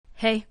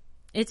Hey,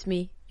 it's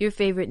me, your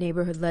favorite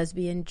neighborhood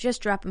lesbian,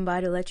 just dropping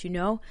by to let you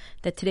know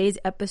that today's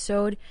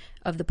episode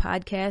of the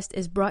podcast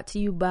is brought to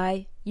you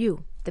by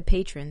you, the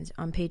patrons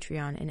on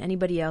Patreon, and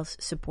anybody else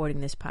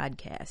supporting this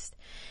podcast.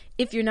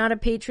 If you're not a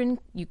patron,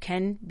 you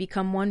can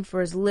become one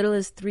for as little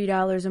as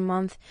 $3 a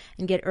month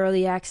and get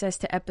early access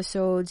to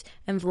episodes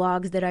and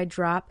vlogs that I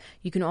drop.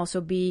 You can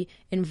also be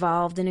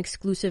involved in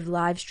exclusive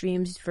live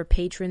streams for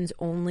patrons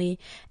only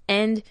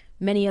and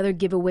many other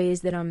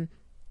giveaways that I'm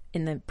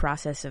in the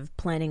process of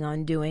planning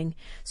on doing.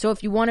 So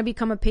if you want to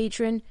become a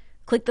patron,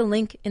 click the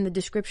link in the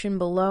description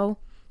below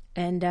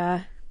and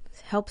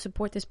help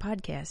support this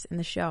podcast and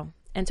the show.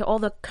 And to all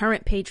the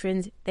current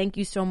patrons, thank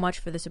you so much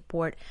for the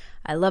support.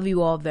 I love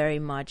you all very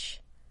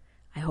much.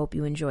 I hope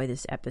you enjoy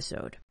this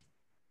episode.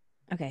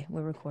 Okay,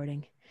 we're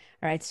recording.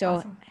 All right, so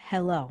Awesome.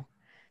 Hello.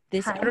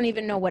 Hi. I don't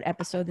even know what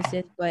episode this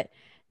is, but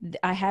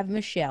I have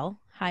Michelle.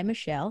 Hi,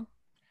 Michelle.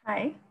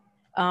 Hi.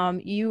 How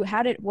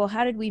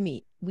did we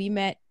meet? We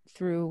met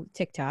through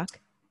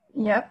TikTok.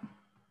 Yep.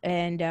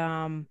 And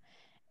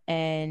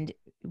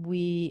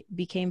we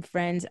became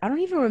friends. I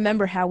don't even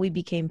remember how we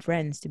became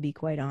friends, to be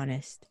quite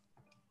honest.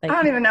 I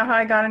don't even know how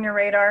I got on your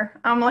radar.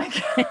 I'm like,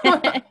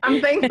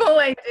 I'm thankful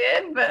I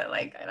did, but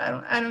like, I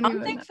don't I'm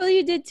even thankful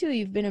you did too.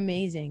 You've been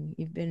amazing.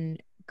 You've been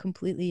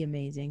completely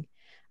amazing.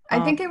 I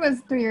think it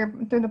was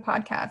through the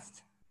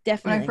podcast.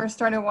 Definitely. When I first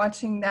started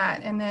watching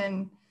that and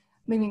then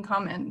leaving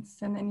comments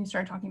and then you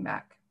started talking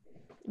back.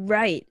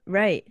 Right.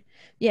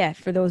 Yeah,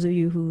 for those of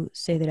you who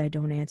say that I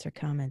don't answer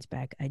comments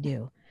back, I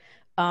do.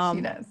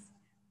 She does.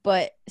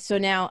 But so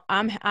now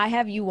I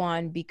have you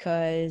on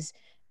because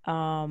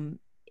I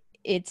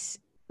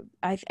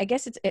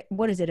guess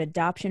what is it?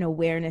 Adoption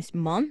Awareness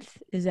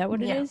Month? Is that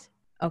what it is?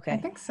 Okay. I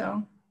think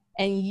so.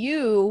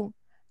 And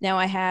now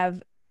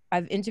I've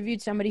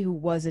interviewed somebody who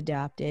was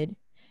adopted,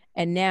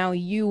 and now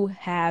you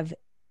have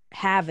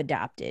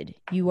adopted.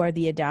 You are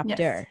the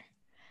adopter.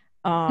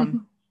 Yes.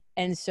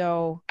 And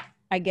so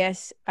I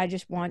guess I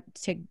just want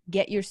to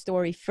get your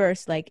story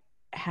first. Like,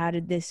 how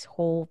did this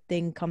whole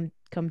thing come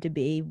to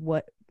be?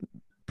 What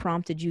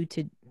prompted you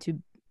to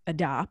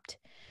adopt?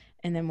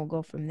 And then we'll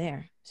go from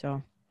there.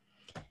 So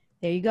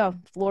there you go.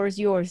 Floor is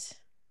yours.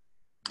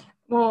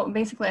 Well,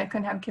 basically I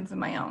couldn't have kids of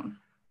my own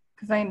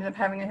because I ended up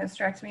having a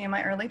hysterectomy in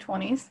my early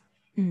 20s.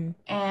 Mm-hmm.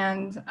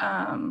 And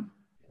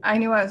I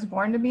knew I was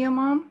born to be a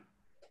mom.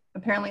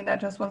 Apparently that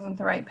just wasn't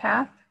the right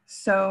path.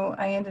 So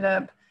I ended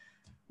up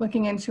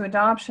looking into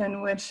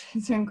adoption, which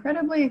is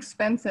incredibly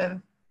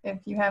expensive if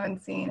you haven't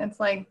seen. It's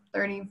like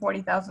 $30,000,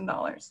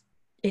 $40,000.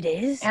 It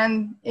is?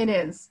 And it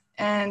is.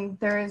 And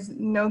there is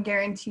no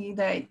guarantee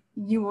that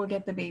you will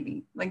get the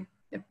baby. Like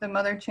if the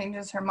mother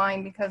changes her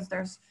mind because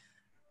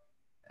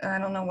I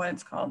don't know what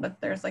it's called,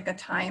 but there's like a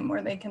time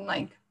where they can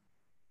like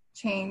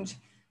change,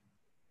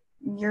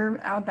 you're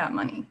out that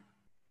money.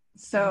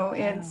 So Wow.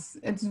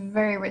 it's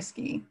very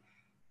risky.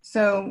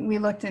 So we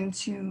looked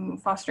into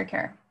foster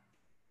care.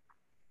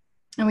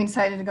 And we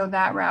decided to go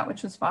that route,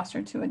 which was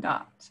foster to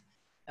adopt.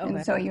 Okay.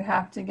 And so you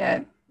have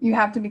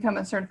to become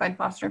a certified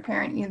foster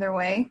parent either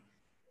way.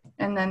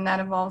 And then that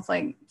involves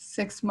like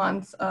 6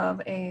 months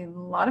of a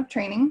lot of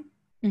training,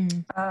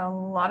 a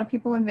lot of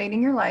people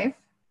invading your life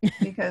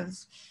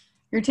because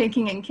you're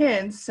taking in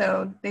kids.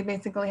 So they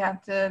basically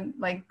have to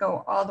like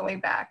go all the way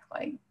back,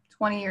 like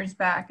 20 years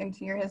back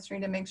into your history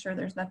to make sure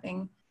there's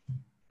nothing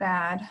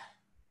bad.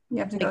 You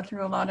have to go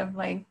through a lot of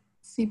like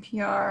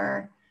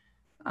CPR,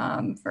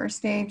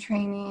 first aid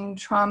training,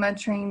 trauma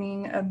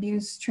training,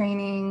 abuse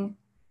training.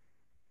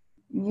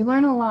 You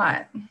learn a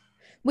lot.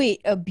 Wait,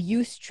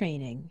 abuse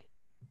training.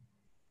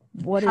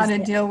 How to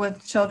deal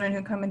with children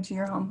who come into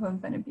your home who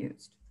have been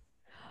abused.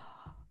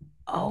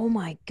 Oh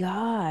my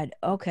God.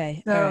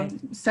 Okay. So all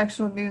right.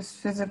 Sexual abuse,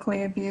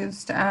 physically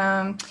abused.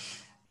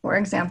 For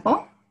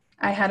example,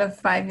 I had a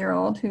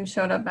 5-year-old who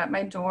showed up at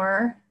my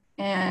door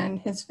and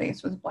his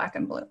face was black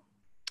and blue.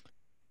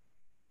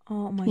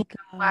 Oh my God.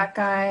 A black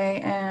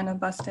eye and a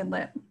busted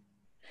lip.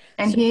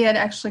 And he had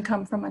actually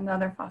come from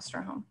another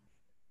foster home.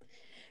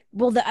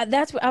 Well,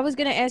 that's what I was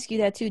going to ask you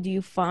that too. Do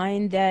you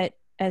find that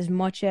as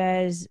much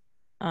as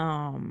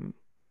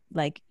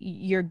like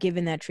you're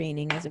given that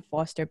training as a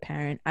foster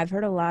parent, I've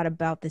heard a lot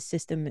about the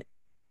system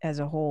as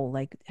a whole,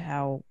 like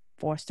how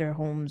foster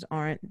homes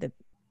aren't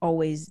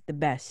always the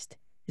best.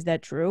 Is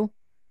that true?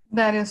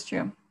 That is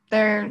true.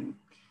 Some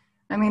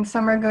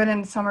are good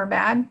and some are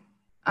bad.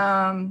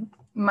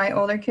 My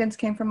older kids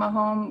came from a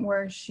home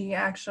where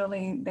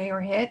they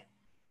were hit,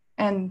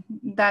 and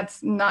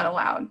that's not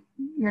allowed.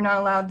 You're not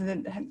allowed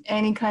to have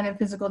any kind of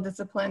physical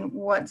discipline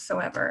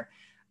whatsoever.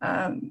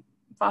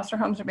 Foster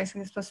homes are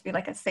basically supposed to be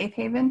like a safe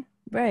haven.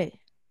 Right.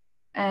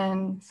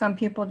 And some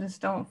people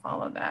just don't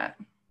follow that.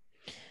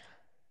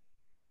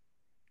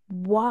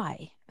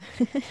 Why?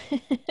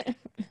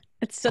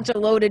 It's such a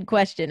loaded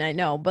question, I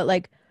know, but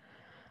like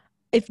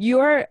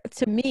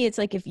to me, it's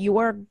like if you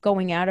are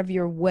going out of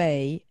your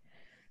way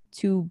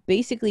to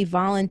basically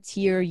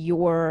volunteer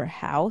your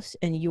house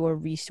and your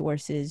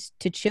resources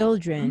to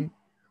children,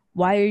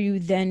 why are you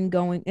then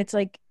going? It's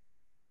like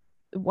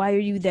why are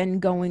you then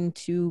going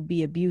to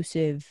be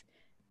abusive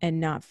and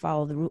not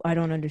follow the rule? I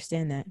don't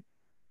understand that.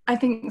 I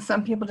think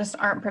some people just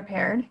aren't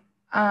prepared.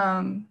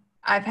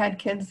 I've had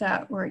kids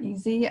that were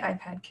easy.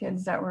 I've had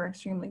kids that were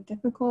extremely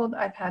difficult.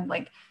 I've had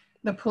like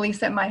the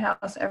police at my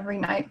house every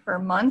night for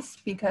months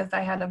because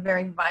I had a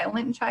very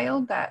violent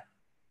child that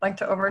liked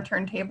to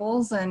overturn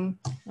tables and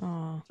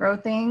throw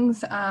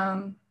things.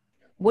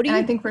 What do and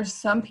you I think for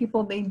some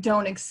people, they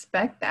don't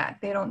expect that.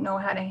 They don't know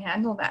how to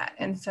handle that.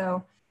 And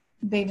so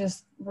they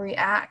just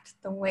react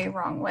the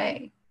wrong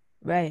way.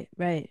 Right,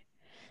 right.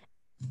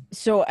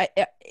 So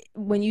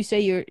when you say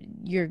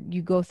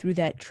you go through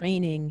that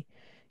training,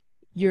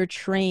 you're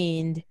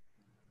trained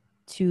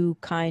to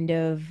kind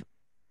of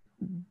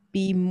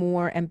be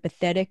more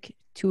empathetic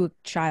to a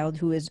child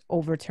who is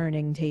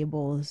overturning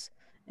tables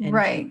and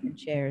Right.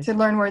 chairs. To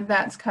learn where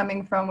that's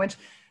coming from, which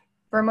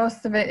for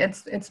most of it,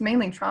 it's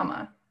mainly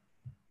trauma.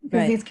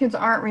 Because these kids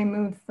aren't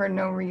removed for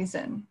no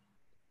reason.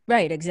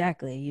 Right,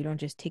 exactly. You don't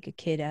just take a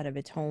kid out of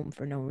its home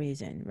for no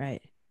reason,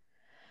 right?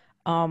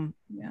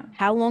 Yeah.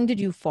 How long did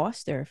you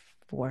foster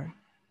for?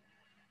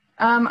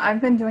 I've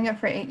been doing it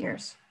for 8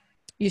 years.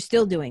 You're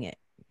still doing it?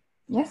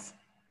 Yes.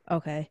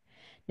 Okay.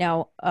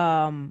 Now,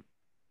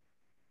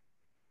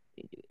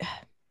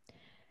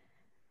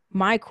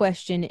 my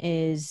question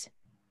is,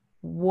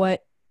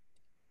 what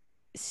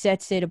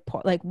sets it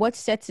apart? Like, what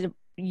sets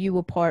you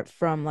apart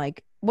from,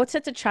 like, what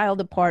sets a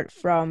child apart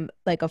from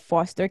like a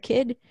foster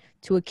kid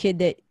to a kid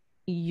that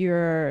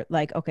you're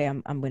like, okay,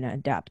 I'm gonna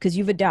adopt? Because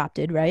you've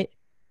adopted, right?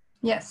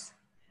 Yes.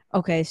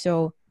 Okay,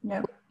 so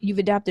Yep. You've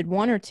adopted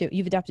one or two?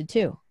 You've adopted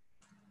two.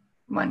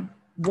 One,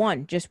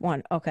 just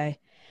one. Okay.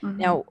 Mm-hmm.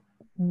 Now,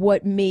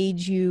 what made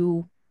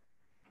you?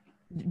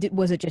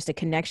 Was it just a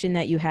connection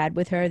that you had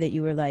with her that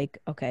you were like,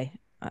 okay,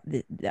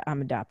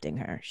 I'm adopting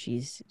her.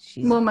 She's.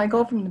 Well, my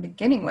goal from the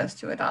beginning was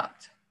to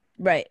adopt.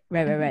 Right.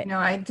 You know,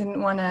 I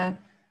don't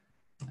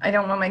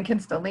want my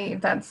kids to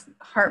leave. That's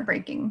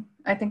heartbreaking.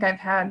 I think I've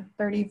had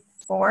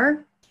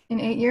 34 in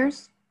 8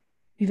 years.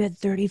 You've had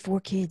 34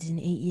 kids in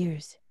 8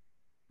 years.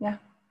 Yeah.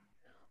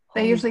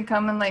 They usually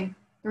come in like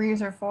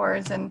 3s or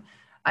 4s, and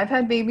I've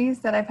had babies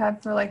that I've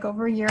had for like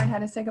over a year and had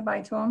to say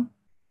goodbye to them.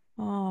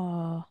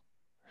 Oh.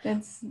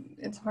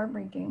 It's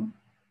heartbreaking.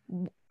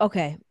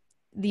 Okay.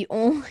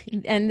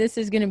 And this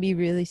is going to be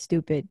really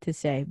stupid to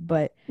say,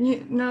 but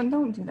no,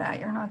 don't do that.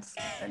 You're not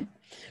stupid.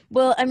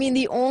 Well, I mean,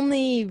 the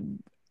only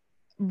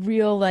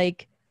real,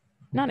 like,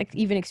 not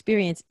even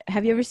experience.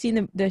 Have you ever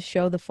seen the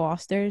show The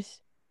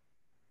Fosters?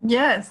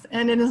 Yes,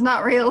 and it is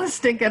not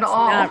realistic at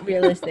all. Not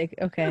realistic.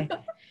 Okay.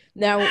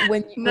 Now,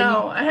 when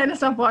I had to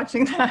stop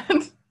watching that.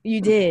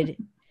 You did.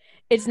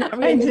 It's not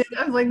realistic. I did.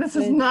 I was like, this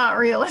is not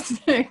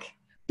realistic.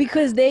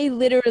 Because they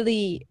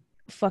literally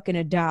fucking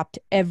adopt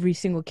every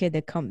single kid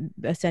that comes,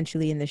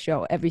 essentially, in the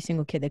show. Every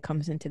single kid that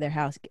comes into their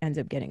house ends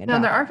up getting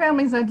adopted. No, there are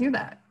families that do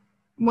that.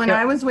 When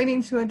I was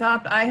waiting to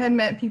adopt, I had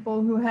met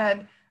people who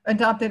had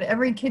adopted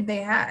every kid they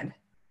had.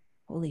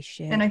 Holy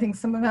shit. And I think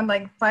some of them had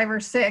like 5 or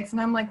 6.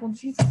 And I'm like, well,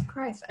 Jesus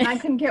Christ. And I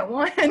couldn't get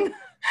one.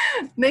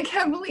 They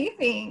kept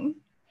leaving.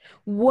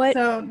 What?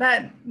 So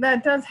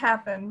that does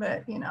happen.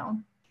 But, you know,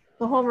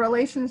 the whole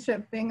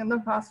relationship thing and the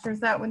fosters,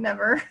 that would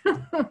never,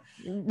 that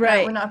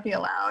would not be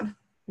allowed.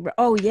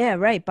 Oh, yeah,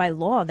 right. By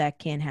law, that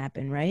can't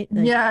happen, right?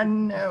 Like, yeah,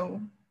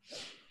 no.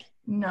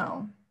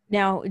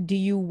 Now, do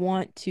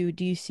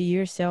you see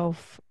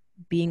yourself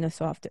being a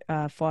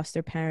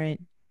foster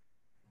parent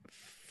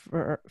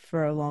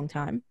for a long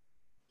time?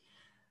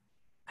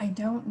 I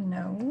don't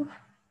know.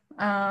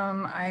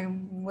 I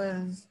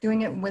was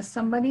doing it with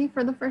somebody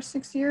for the first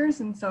 6 years.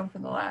 And so for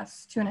the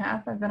last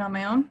 2.5, I've been on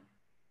my own.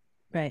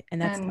 Right.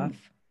 And that's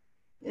tough.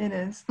 It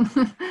is.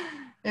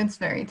 It's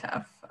very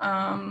tough.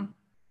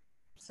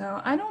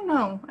 So I don't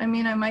know. I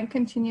mean, I might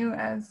continue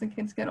as the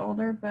kids get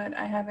older, but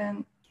I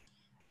haven't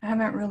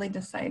really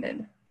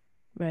decided.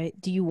 Right.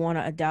 Do you want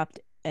to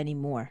adopt any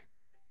more?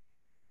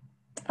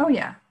 Oh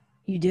yeah.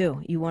 You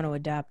do. You want to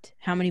adopt.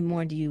 How many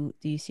more do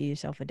you see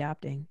yourself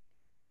adopting?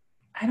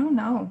 I don't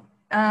know.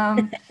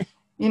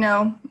 You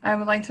know, I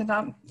would like to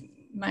adopt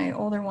my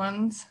older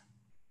ones,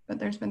 but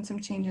there's been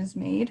some changes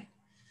made.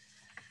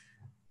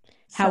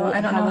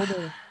 I don't know. Old are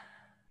they?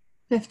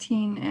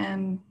 15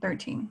 and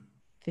 13.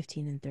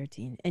 15 and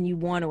 13. And you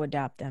want to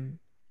adopt them?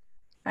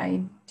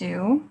 I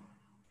do.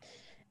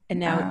 And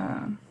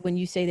now, when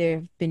you say there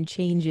have been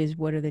changes,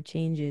 what are the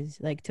changes?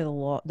 Like to the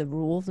law, the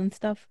rules and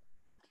stuff?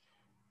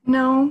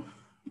 No.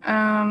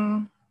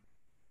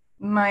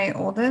 My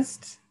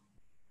oldest,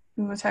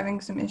 who was having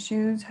some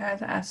issues,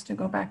 has asked to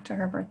go back to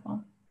her birth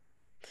mom.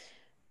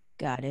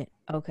 Got it.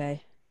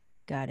 Okay.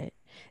 Got it.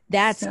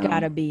 That's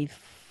gotta be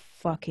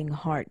fucking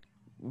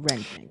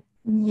heart-wrenching.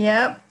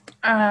 Yep.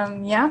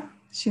 Yeah.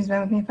 She's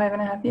been with me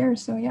 5.5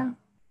 years, so yeah.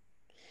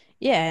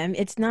 Yeah,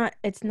 it's not,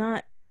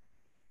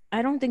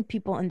 I don't think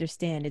people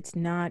understand. It's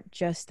not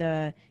just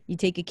you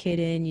take a kid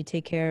in, you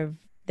take care of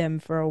them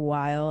for a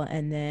while,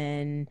 and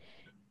then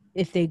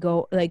if they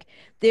go, like,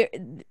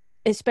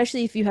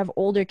 especially if you have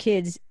older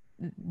kids,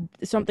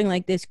 something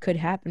like this could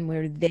happen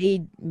where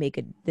they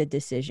make the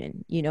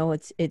decision. You know,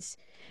 it's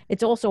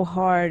also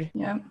hard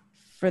Yeah.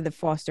 for the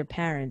foster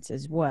parents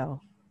as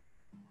well.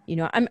 You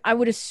know, I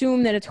would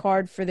assume that it's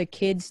hard for the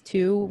kids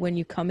too when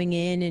you're coming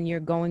in and you're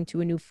going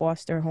to a new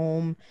foster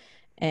home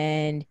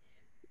and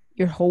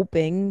you're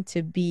hoping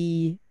to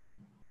be,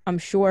 I'm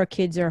sure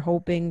kids are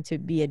hoping to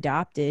be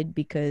adopted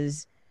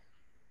because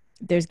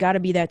there's got to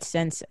be that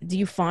sense. Do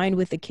you find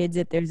with the kids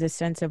that there's a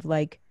sense of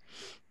like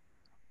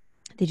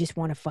they just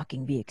want to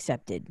fucking be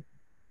accepted?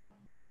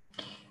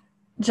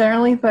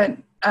 Generally, but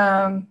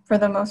for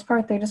the most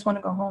part, they just want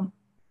to go home.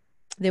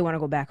 They want to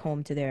go back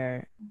home to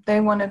they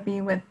want to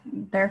be with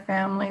their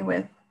family,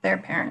 with their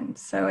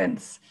parents. So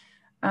it's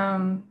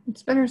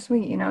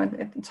bittersweet, you know,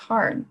 it's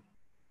hard.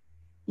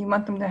 You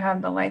want them to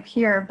have the life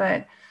here,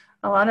 but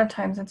a lot of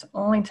times it's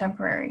only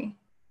temporary.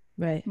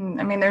 Right.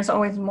 I mean, there's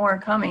always more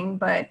coming,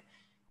 but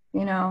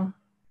you know,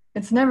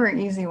 it's never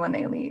easy when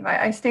they leave.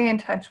 I stay in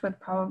touch with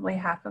probably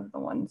half of the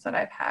ones that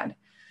I've had.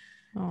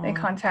 Aww. They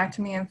contact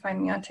me and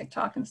find me on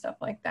TikTok and stuff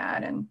like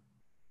that. And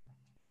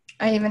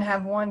I even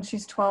have one,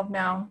 she's 12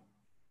 now.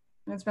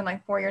 It's been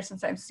like 4 years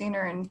since I've seen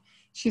her, and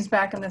she's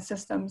back in the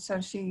system.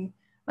 So she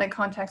like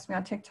contacts me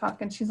on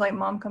TikTok and she's like,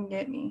 "Mom, come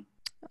get me."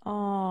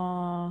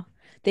 Oh,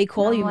 they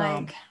call you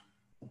like,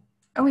 Mom?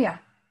 Oh yeah.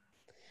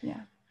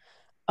 Yeah.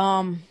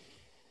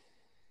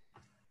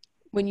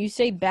 When you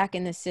say back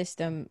in the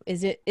system,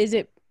 is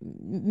it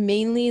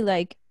mainly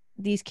like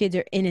these kids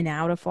are in and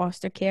out of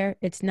foster care?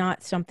 It's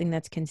not something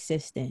that's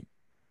consistent.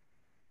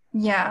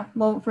 Yeah.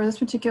 Well, for this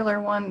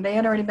particular one, they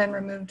had already been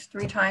removed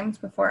 3 times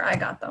before I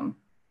got them.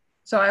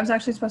 So I was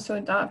actually supposed to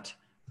adopt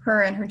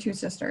her and her 2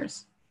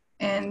 sisters,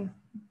 and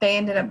they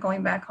ended up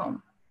going back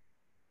home.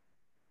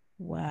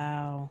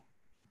 Wow.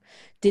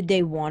 Did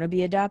they want to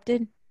be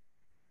adopted?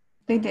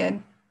 They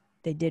did.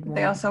 They did.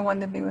 They also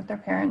wanted to be with their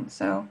parents.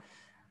 So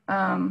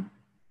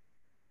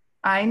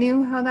I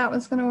knew how that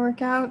was going to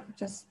work out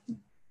just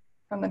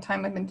from the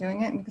time I've been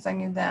doing it, because I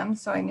knew them.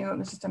 So I knew it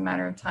was just a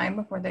matter of time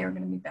before they were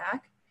going to be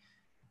back.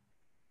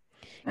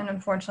 And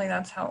unfortunately,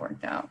 that's how it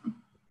worked out.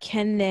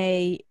 Can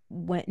they,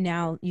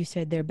 now you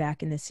said they're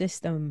back in the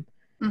system,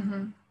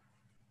 mm-hmm.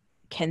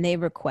 Can they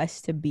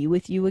request to be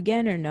with you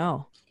again or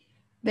no?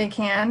 They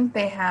can.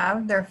 They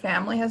have. Their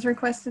family has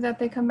requested that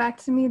they come back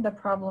to me. The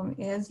problem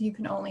is you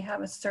can only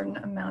have a certain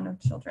amount of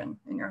children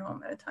in your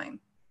home at a time,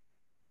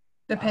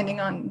 depending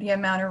on the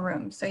amount of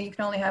rooms. So you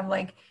can only have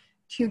like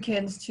 2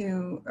 kids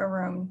to a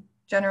room.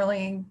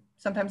 Generally,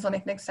 sometimes they'll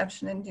make an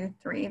exception and do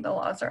 3. The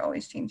laws are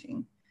always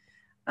changing.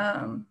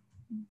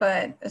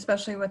 But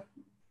especially with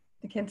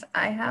the kids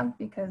I have,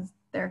 because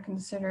they're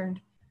considered,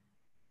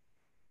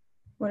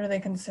 what are they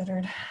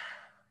considered?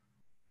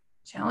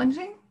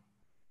 Challenging?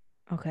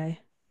 Okay.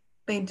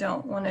 They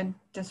don't want to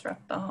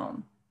disrupt the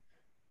home.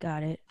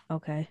 Got it.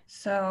 Okay.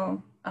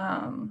 So,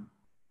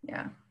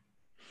 yeah.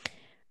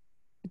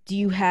 Do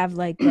you have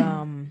like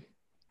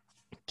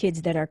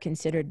kids that are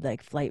considered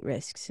like flight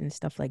risks and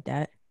stuff like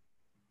that?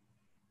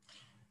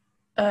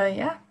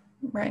 Yeah.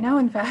 Right now,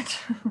 in fact.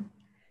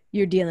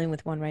 You're dealing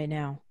with one right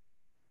now.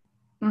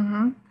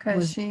 Mm-hmm.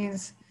 Because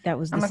I'm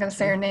not going to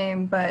say her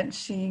name, but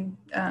she,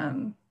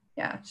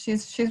 yeah,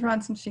 she's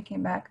run since she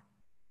came back.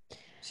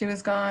 She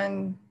was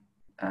gone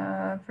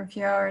for a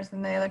few hours,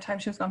 and the other time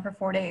she was gone for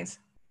 4 days.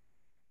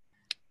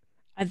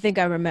 I think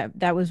I remember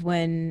that was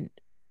when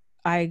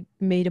I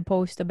made a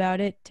post about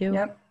it too.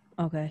 Yep.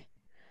 Okay.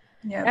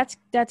 Yeah.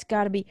 That's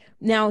got to be.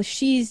 Now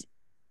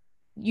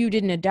you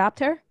didn't adopt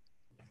her?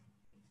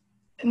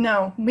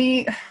 No,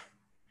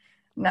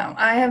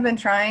 I have been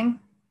trying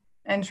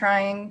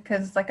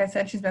because, like I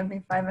said, she's been with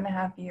me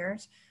 5.5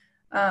 years.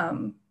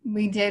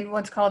 We did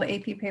what's called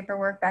AP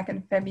paperwork back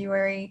in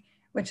February,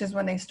 which is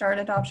when they start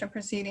adoption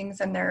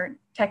proceedings, and they're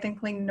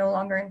technically no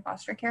longer in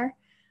foster care.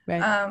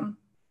 Right.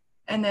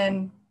 And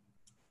then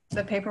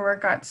the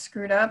paperwork got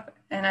screwed up,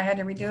 and I had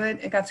to redo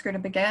it. It got screwed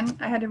up again.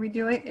 I had to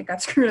redo it. It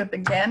got screwed up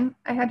again.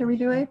 I had to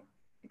redo it.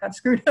 It got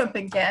screwed up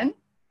again.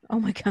 Oh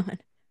my God.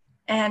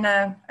 And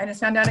I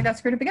just found out it got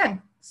screwed up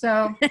again.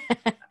 So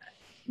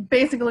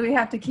basically we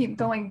have to keep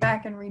going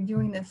back and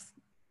redoing this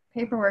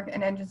paperwork,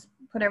 and then just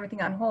put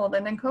everything on hold.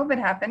 And then COVID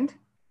happened.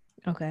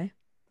 Okay.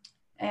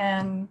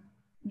 And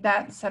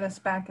that set us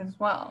back as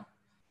well.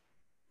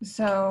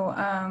 So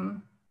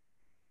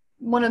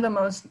one of the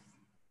most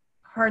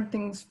hard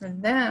things for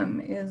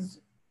them is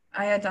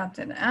I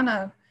adopted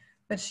Anna,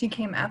 but she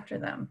came after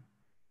them.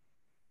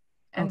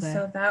 And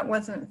so that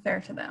wasn't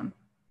fair to them,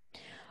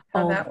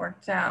 how that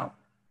worked out.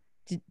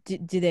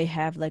 Do they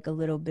have like a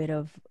little bit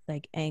of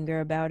like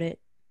anger about it?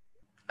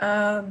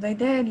 They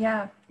did,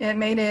 yeah. It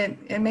made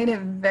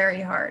it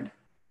very hard.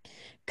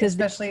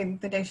 Especially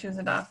the day she was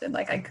adopted.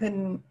 Like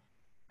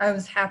I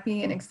was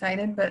happy and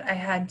excited, but I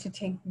had to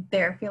take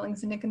their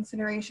feelings into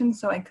consideration,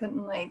 so I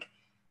couldn't like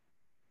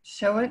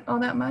show it all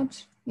that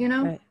much, you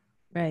know?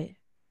 Right.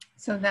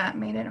 So that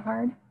made it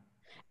hard.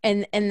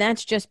 And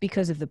that's just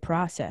because of the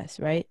process,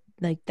 right?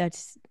 Like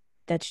that's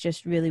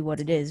just really what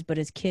it is. But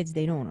as kids,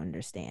 they don't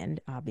understand,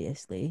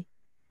 obviously.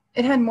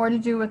 It had more to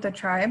do with the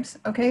tribes.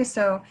 Okay,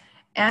 so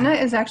Anna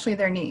is actually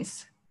their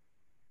niece.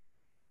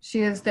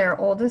 She is their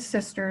oldest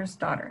sister's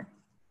daughter.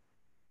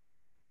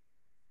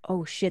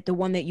 Oh shit, the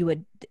one that you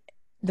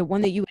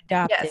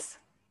adopted. Yes,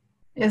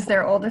 is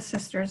their oldest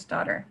sister's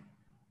daughter.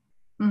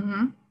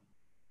 Mm-hmm.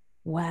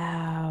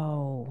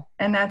 Wow.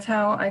 And that's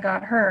how I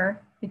got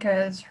her,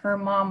 because her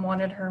mom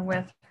wanted her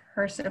with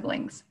her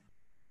siblings.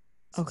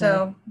 Okay.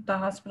 So the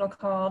hospital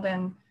called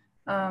and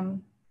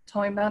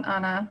told me about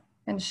Anna,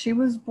 and she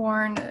was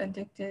born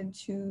addicted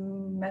to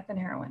meth and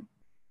heroin.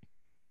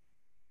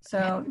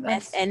 So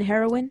Meth and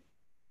heroin?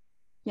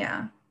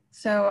 Yeah.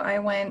 So I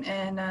went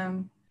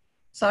and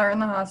saw her in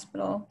the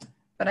hospital,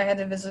 but I had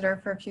to visit her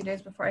for a few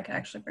days before I could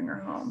actually bring her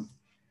home.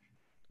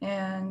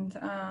 And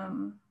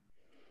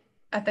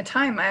at the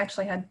time, I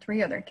actually had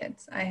 3 other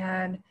kids. I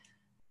had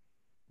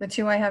the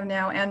 2 I have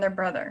now and their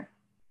brother.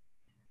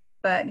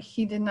 But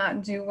he did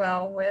not do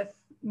well with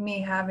me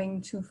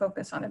having to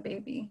focus on a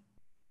baby.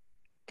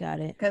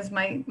 Got it. Because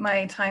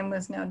my time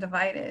was now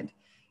divided.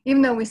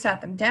 Even though we sat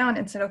them down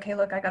and said, okay,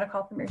 look, I got a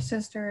call from your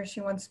sister.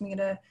 She wants me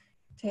to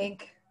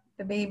take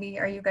the baby.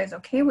 Are you guys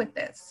okay with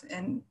this?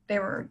 And they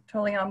were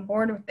totally on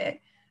board with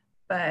it.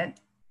 But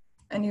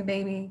a new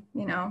baby,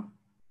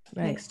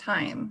 takes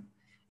time.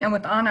 And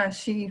with Anna,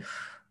 she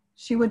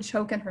would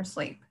choke in her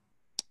sleep.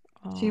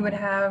 Oh. She would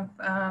have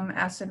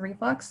acid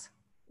reflux.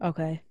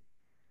 Okay.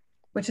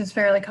 Which is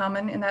fairly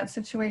common in that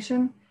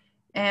situation.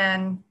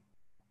 And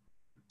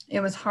it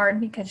was hard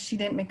because she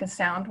didn't make a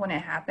sound when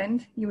it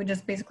happened. You would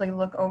just basically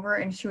look over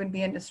and she would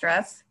be in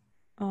distress.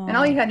 Oh. And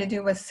all you had to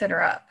do was sit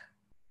her up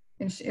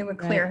and it would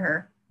clear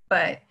her.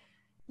 But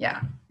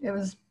yeah, it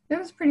was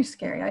pretty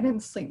scary. I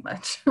didn't sleep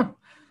much.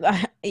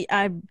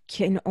 I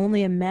can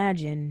only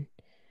imagine.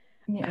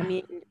 Yeah. I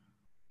mean,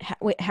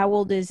 how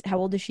old is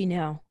she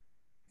now?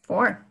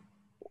 4.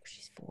 Oh,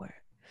 she's 4.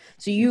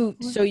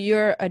 So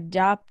your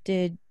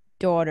adopted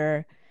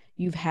daughter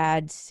you've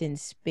had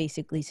since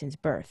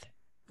birth.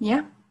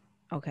 Yeah.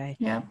 Okay.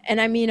 Yeah. And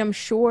I mean, I'm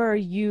sure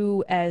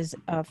you as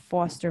a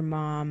foster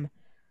mom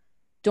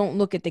don't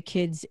look at the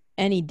kids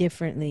any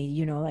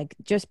differently, like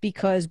just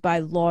because by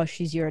law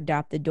she's your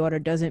adopted daughter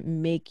doesn't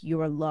make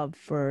your love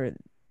for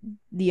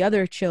the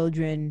other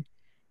children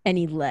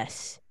any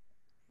less.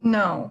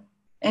 No.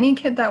 Any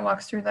kid that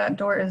walks through that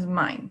door is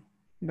mine.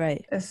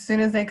 Right. As soon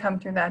as they come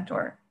through that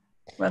door,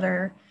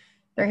 whether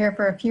they're here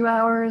for a few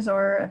hours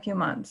or a few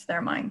months,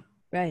 they're mine.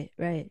 Right.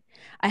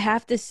 I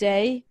have to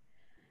say,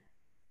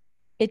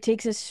 it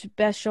takes a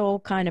special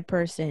kind of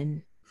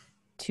person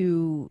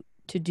to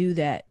do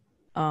that.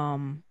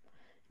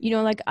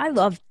 Like I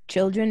love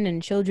children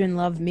and children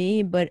love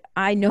me, but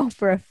I know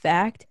for a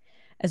fact,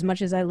 as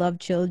much as I love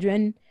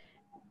children,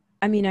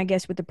 I mean, I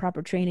guess with the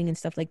proper training and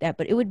stuff like that,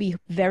 but it would be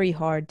very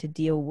hard to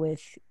deal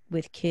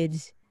with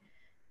kids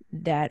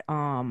that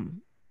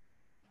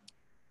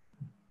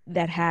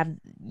have,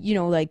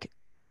 like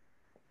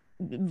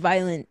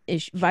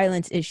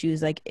violence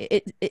issues. Like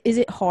is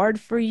it hard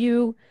for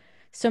you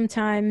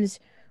sometimes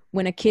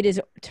when a kid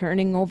is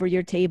turning over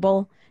your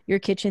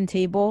kitchen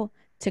table,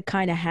 to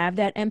kind of have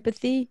that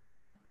empathy?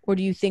 Or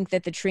do you think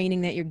that the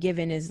training that you're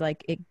given is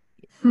like it,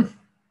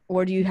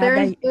 or do you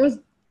have there's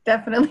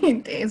definitely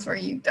days where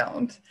you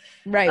don't,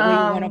 right, where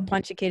you want to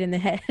punch a kid in the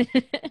head?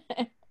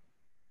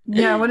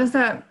 Yeah, what is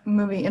that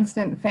movie,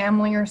 Instant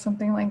Family or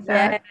something like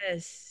that?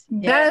 Yes.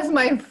 That is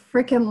my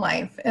freaking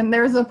life. And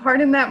there's a part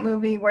in that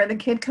movie where the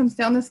kid comes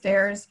down the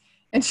stairs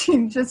and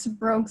she just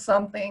broke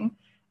something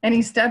and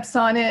he steps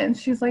on it and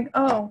she's like,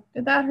 oh,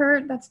 did that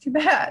hurt? That's too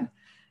bad.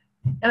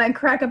 And I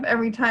crack up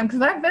every time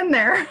because I've been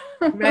there.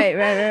 Right.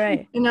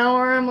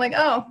 Or I'm like,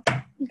 oh,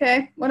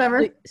 okay,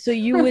 whatever. So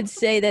you would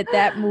say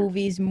that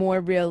movie's more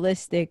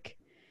realistic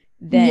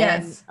than...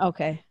 Yes.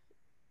 Okay.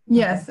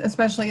 Yes,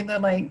 especially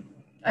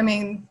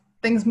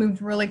things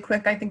moved really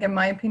quick, I think, in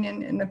my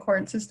opinion, in the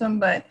court system.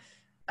 But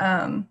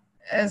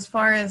as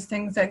far as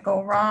things that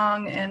go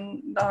wrong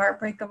and the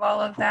heartbreak of all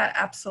of that,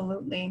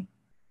 absolutely.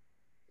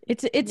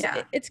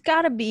 It's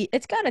got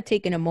to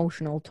take an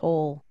emotional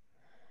toll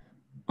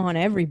on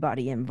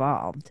everybody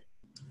involved.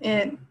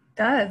 It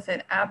does.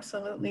 It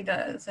absolutely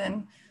does.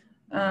 And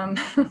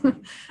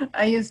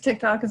I use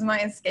TikTok as my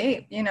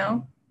escape,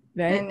 right?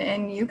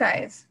 And you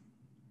guys.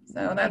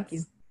 So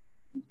that's,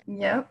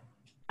 yep.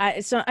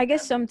 I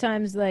guess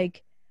sometimes,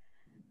 like,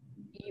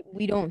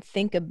 we don't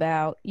think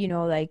about,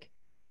 like,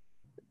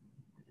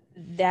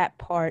 that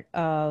part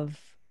of,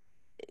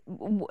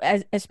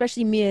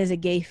 especially me as a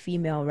gay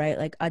female, right?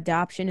 Like,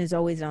 adoption is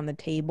always on the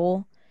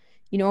table.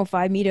 If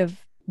I meet a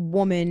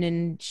woman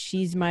and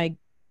she's my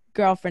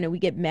girlfriend and we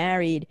get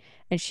married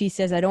and she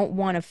says, I don't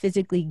want to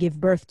physically give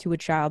birth to a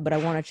child, but I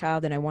want a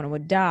child and I want to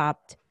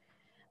adopt.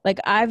 Like,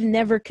 I've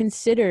never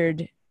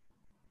considered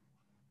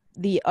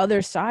the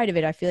other side of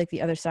it. I feel like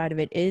the other side of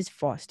it is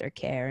foster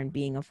care and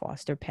being a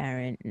foster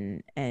parent,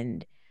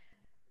 and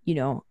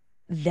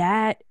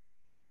that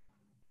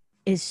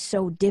is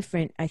so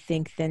different, I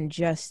think, than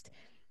just,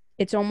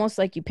 it's almost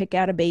like you pick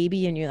out a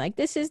baby and you're like,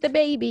 this is the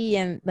baby.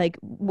 And like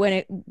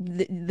when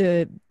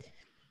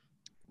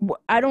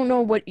I don't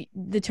know what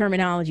the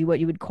terminology, what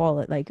you would call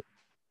it. Like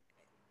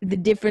the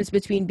difference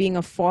between being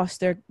a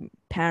foster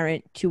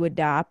parent to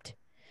adopt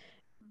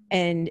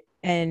and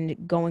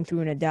going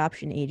through an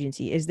adoption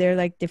agency? Is there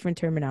like different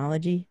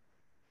terminology?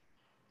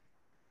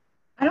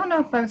 I don't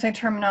know if I would say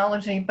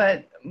terminology,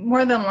 but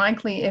more than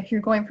likely, if you're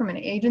going from an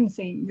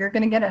agency, you're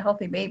going to get a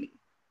healthy baby.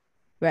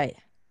 Right.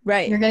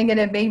 Right. You're going to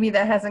get a baby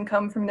that hasn't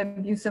come from an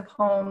abusive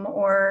home,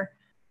 or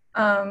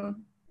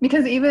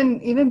because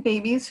even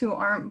babies who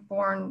aren't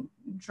born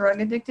drug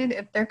addicted,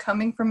 if they're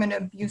coming from an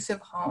abusive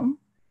home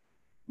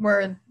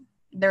where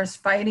there's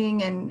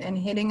fighting and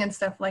hitting and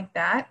stuff like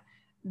that,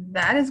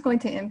 that is going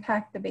to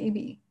impact the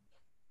baby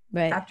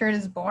Right. after it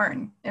is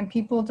born, and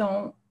people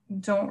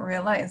don't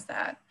realize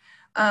that.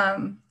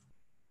 Anna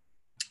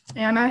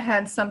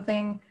had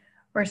something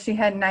where she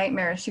had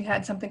nightmares. She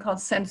had something called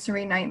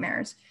sensory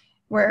nightmares,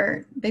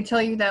 where they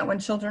tell you that when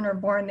children are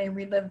born, they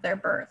relive their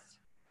birth.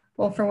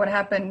 Well, for what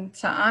happened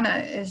to Anna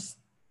is,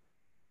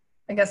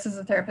 I guess as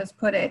the therapist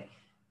put it,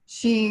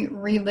 she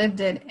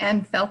relived it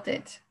and felt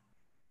it.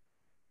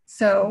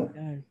 So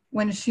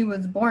when she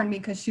was born,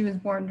 because she was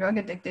born drug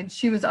addicted,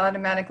 she was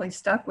automatically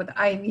stuck with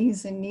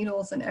IVs and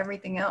needles and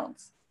everything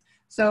else.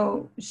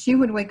 So she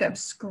would wake up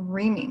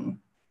screaming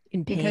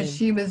In pain. because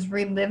she was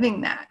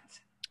reliving that.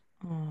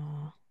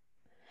 Oh,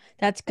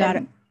 that's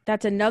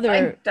another.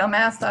 My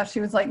dumbass thought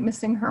she was like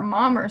missing her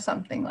mom or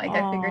something. Like,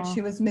 I figured Aw.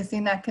 she was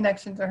missing that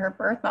connection to her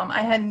birth mom.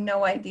 I had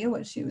no idea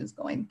what she was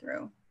going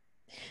through.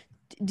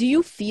 Do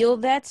you feel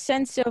that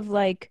sense of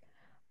like,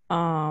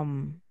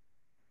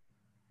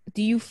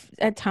 do you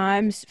at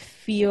times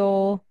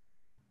feel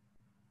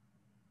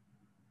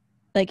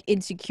like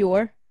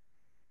insecure?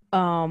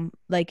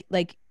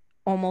 Like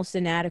almost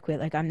inadequate,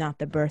 like I'm not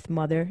the birth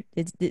mother.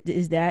 Is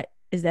that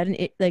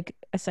like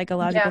a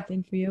psychological Yeah,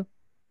 thing for you?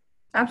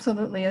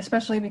 absolutely.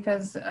 Especially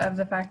because of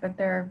the fact that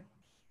they're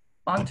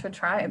belong to a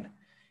tribe.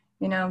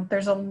 You know,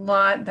 there's a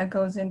lot that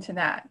goes into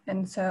that.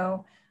 And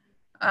so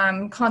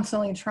I'm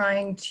constantly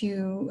trying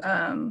to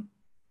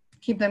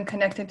keep them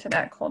connected to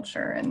that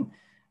culture. And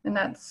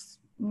that's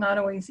not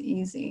always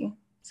easy.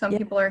 Some Yeah.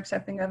 people are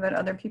accepting of it,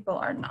 other people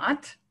are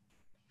not.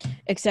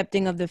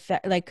 Accepting of the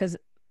fact, like, because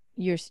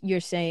you're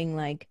saying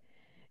like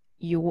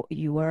you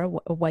are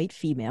a white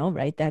female,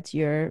 right? That's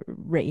your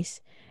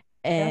race,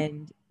 Yeah.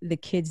 and the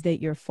kids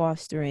that you're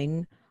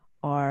fostering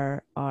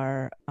are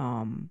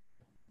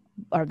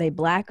they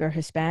black or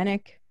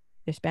Hispanic?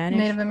 They're Spanish?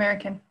 Native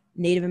American.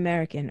 Native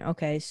American.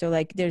 Okay, so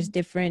like there's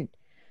different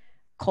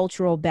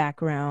cultural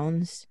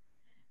backgrounds,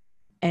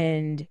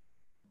 and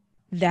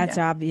that's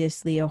Yeah.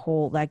 obviously a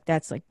whole, like,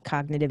 that's like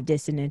cognitive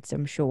dissonance,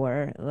 I'm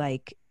sure.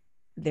 Like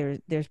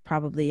there's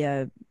probably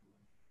a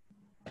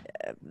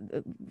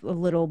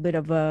little bit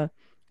of a,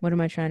 what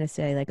am I trying to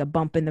say, like a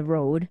bump in the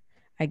road,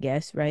 I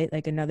guess, right?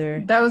 Like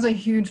another. That was a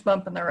huge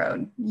bump in the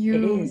road.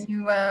 It is.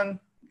 You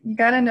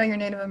got to know your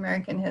Native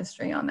American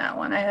history on that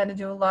one. I had to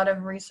do a lot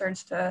of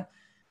research to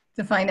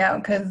find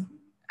out, because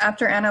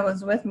after Anna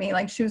was with me,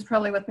 like she was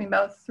probably with me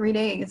about 3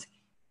 days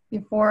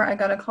before I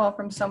got a call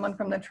from someone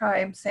from the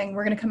tribe saying,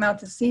 we're going to come out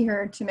to see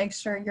her to make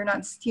sure you're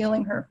not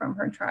stealing her from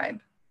her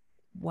tribe.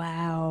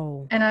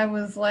 Wow. And I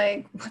was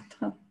like, what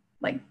the,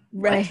 like,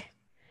 Right. what?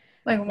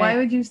 Like, why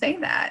would you say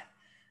that?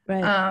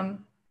 Right.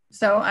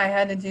 So I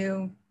had to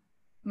do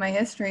my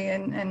history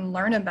and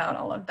learn about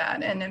all of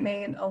that. And it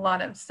made a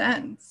lot of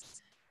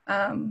sense.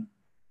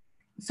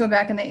 So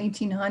back in the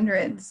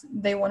 1800s,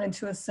 they wanted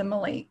to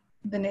assimilate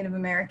the Native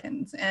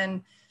Americans,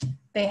 and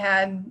they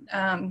had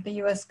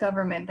the US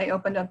government, they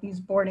opened up these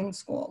boarding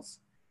schools.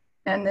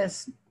 And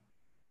this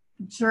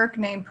jerk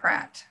named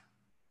Pratt,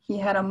 he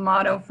had a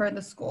motto for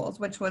the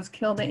schools, which was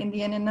kill the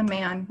Indian and the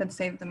man, but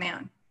save the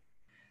man.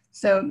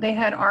 So they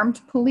had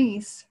armed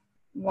police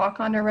walk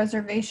onto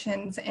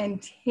reservations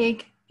and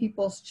take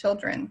people's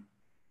children.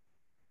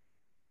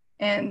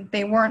 And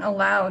they weren't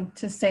allowed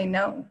to say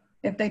no.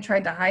 If they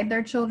tried to hide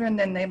their children,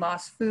 then they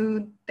lost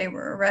food, they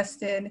were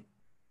arrested.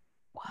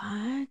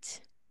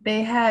 What?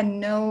 They had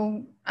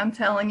no, I'm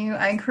telling you,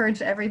 I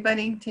encourage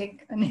everybody to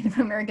take a Native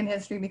American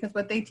history, because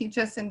what they teach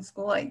us in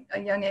school at a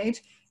young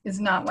age is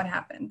not what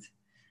happened.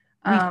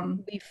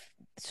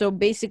 So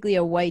basically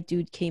a white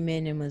dude came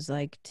in and was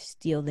like to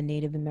steal the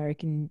Native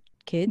American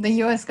kids?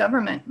 The US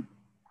government.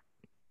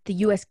 The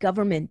US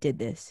government did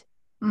this?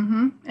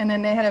 Mm-hmm. And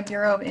then they had a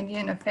Bureau of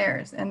Indian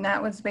Affairs, and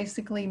that was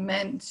basically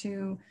meant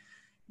to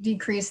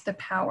decrease the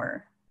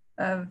power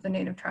of the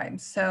Native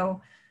tribes.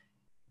 So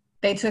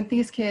they took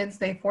these kids,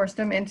 they forced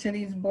them into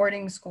these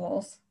boarding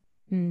schools.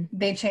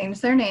 They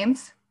changed their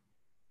names.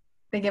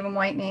 They give them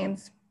white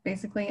names.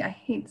 Basically, I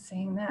hate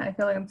saying that. I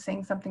feel like I'm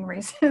saying something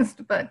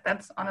racist, but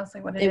that's honestly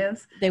what it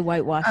is. They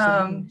whitewashed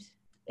their names.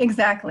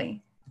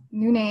 Exactly.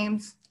 New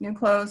names, new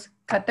clothes,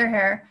 cut their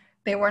hair.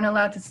 They weren't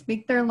allowed to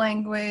speak their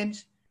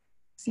language,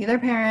 see their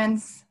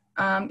parents.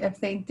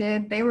 If they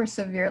did, they were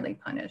severely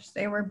punished.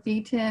 They were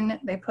beaten.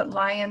 They put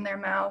lye in their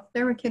mouth.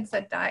 There were kids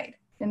that died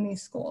in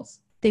these schools.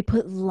 They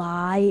put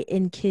lye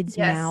in kids'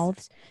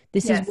 mouths?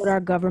 This is what our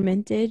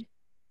government did?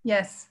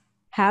 Yes.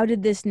 How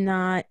did this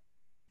not?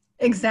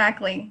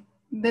 Exactly.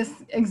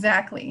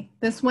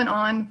 This went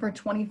on for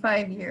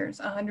 25 years,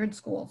 100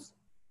 schools.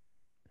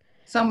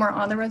 Some were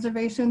on the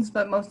reservations,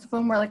 but most of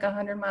them were like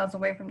 100 miles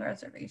away from the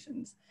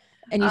reservations.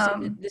 And you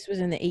said this was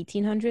in the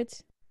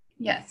 1800s?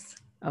 Yes.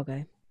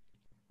 Okay.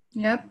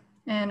 Yep.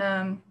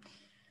 And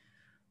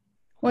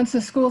once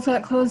the schools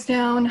got closed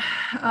down,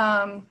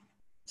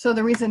 so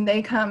the reason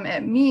they come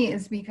at me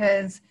is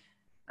because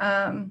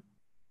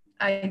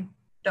I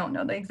don't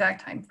know the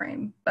exact time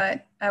frame,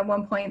 but at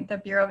one point the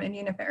Bureau of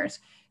Indian Affairs,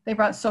 they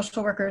brought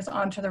social workers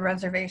onto the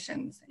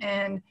reservations,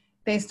 and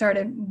they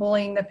started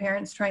bullying the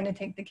parents trying to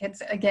take the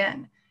kids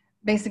again,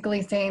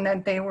 basically saying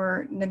that they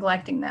were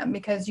neglecting them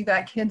because you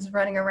got kids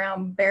running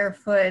around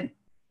barefoot,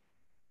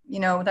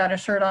 without a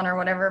shirt on or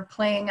whatever,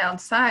 playing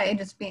outside,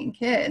 just being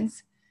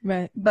kids.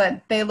 Right.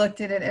 But they looked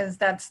at it as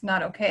that's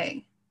not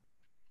okay.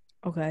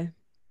 Okay.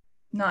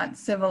 Not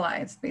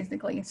civilized,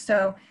 basically.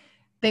 So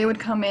they would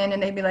come in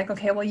and they'd be like,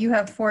 okay, well, you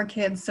have 4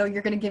 kids, so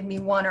you're going to give me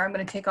 1 or I'm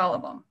going to take all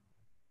of them.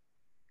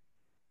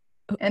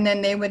 And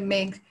then they would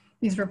make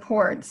these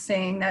reports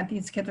saying that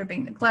these kids are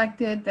being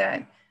neglected,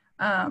 that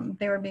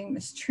they were being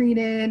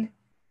mistreated.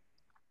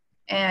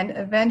 And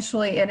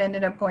eventually it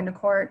ended up going to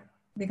court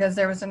because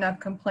there was enough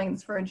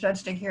complaints for a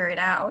judge to hear it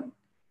out.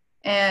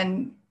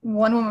 And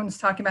one woman was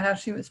talking about how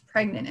she was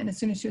pregnant. And as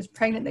soon as she was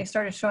pregnant, they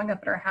started showing up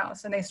at her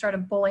house and they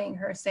started bullying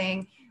her,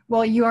 saying,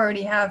 well, you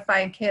already have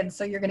 5 kids,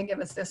 so you're going to give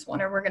us this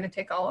one or we're going to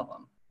take all of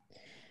them.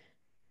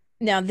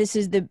 Now, this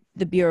is the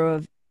Bureau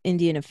of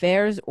Indian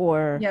Affairs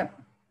or? Yep.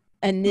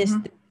 And this,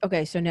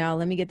 okay, so now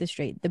let me get this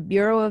straight. The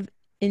Bureau of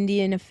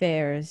Indian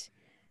Affairs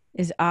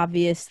is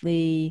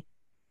obviously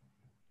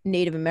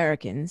Native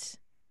Americans,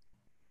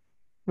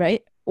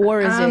 right? Or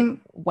is it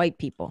white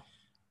people?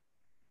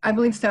 I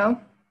believe so.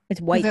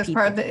 It's white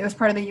people. It was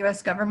part of the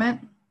U.S.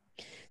 government.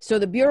 So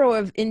the Bureau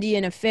of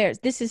Indian Affairs,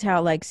 this is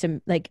how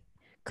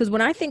because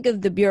when I think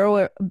of the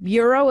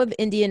Bureau of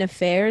Indian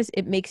Affairs,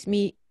 it makes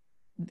me,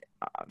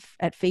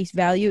 at face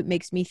value, it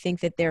makes me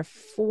think that they're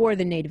for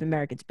the Native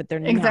Americans, but they're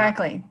not.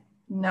 Exactly.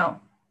 No.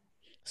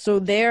 So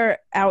they're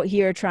out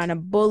here trying to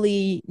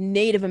bully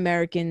Native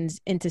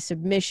Americans into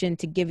submission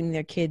to giving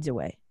their kids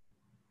away.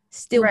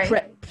 Still,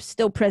 right.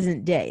 Still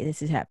present day,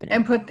 this is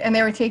happening. And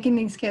they were taking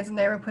these kids and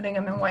they were putting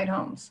them in white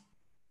homes.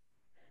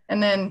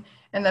 And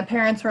the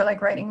parents were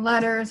like writing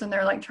letters and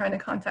they're like trying to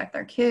contact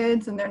their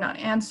kids and they're not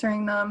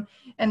answering them.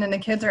 And then the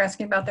kids are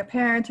asking about their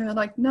parents and they're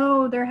like,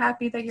 no, they're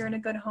happy that you're in a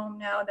good home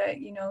now, that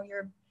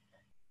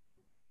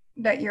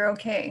you're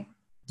okay.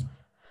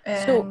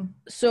 And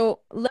so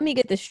let me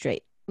get this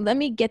straight. Let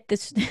me get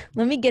this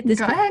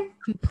Go ahead.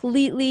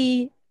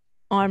 Completely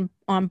on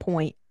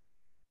point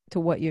to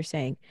what you're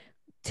saying.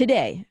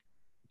 Today,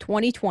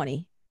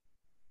 2020,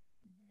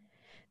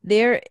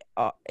 there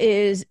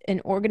is an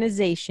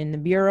organization, the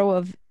Bureau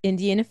of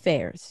Indian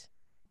Affairs,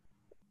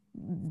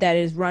 that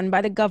is run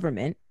by the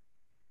government.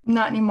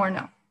 Not anymore,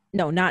 no.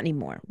 No, not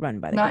anymore. Run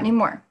by the Not government.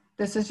 anymore.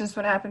 This is just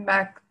what happened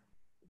back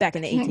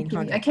in the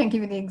 1800s. I can't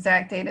give you the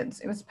exact date.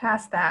 It was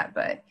past that,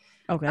 but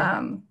okay.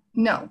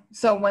 No.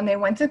 So when they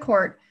went to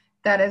court,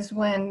 that is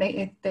when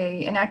they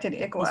enacted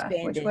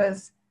ICWA, which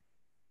was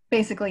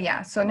basically,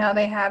 yeah. So now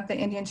they have the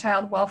Indian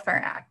Child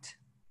Welfare Act.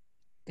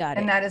 Got it.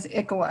 And that is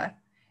ICWA.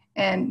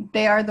 And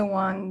they are the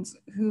ones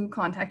who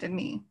contacted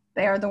me.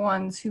 They are the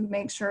ones who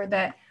make sure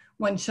that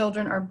when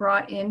children are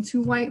brought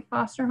into white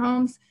foster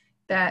homes,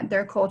 that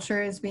their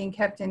culture is being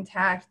kept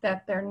intact,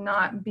 that they're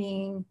not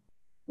being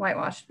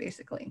whitewashed,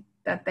 basically,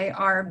 that they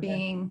are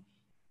being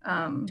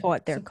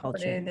taught their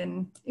culture.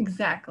 And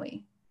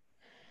exactly.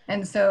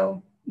 And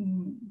so,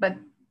 but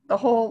the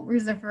whole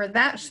reason for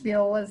that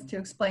spiel was to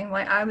explain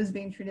why I was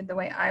being treated the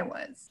way I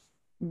was.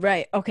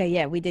 Right. Okay.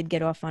 Yeah, we did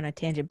get off on a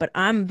tangent, but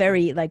I'm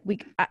very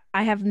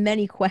I have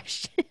many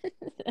questions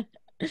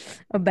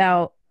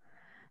about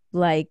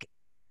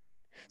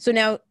so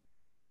now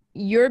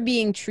you're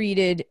being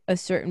treated a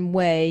certain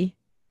way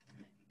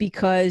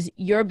because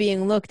you're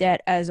being looked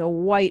at as a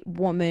white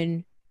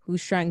woman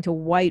who's trying to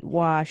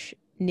whitewash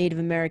Native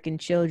American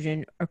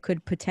children or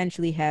could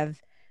potentially have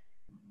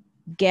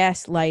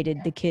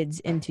gaslighted the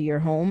kids into your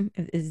home.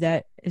 Is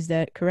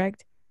that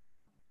correct?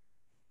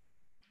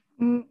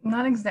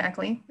 Not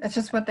exactly. That's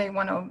just what they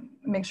want to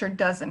make sure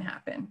doesn't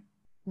happen.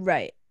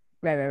 Right.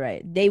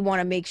 They want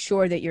to make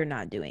sure that you're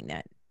not doing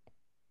that.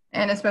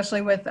 And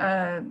especially with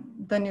the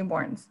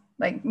newborns.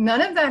 Like,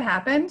 none of that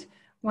happened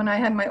when I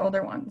had my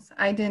older ones.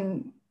 I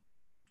didn't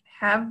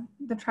have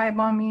the tribe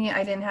on me.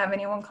 I didn't have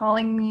anyone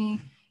calling me.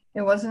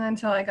 It wasn't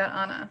until I got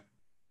Anna.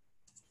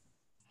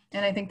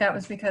 And I think that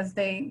was because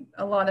a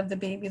lot of the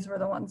babies were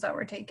the ones that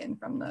were taken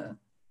from the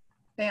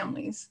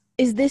families.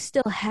 Is this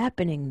still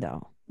happening,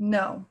 though?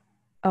 No.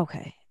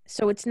 Okay.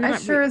 So it's not. I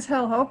sure as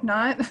hell hope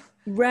not.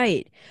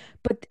 Right.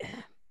 But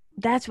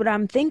that's what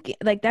I'm thinking.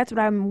 Like, that's what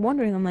I'm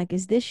wondering. I'm like,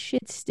 is this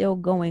shit still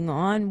going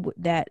on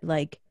that,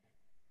 like,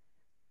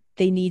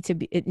 it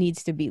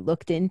needs to be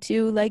looked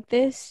into like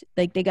this?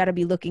 Like, they got to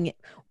be looking at,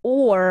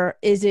 or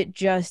is it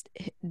just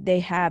they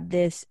have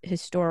this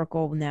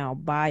historical now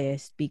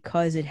bias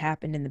because it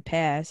happened in the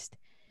past?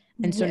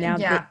 And so now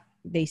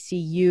they see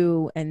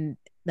you and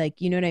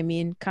like, you know what I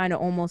mean? Kind of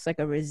almost like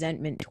a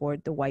resentment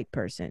toward the white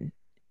person.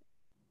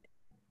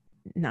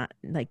 Not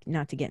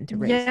to get into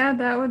race. Yeah,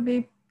 that would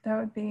be,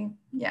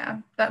 yeah.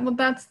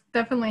 That's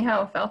definitely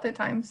how it felt at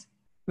times.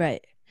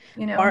 Right.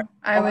 You know,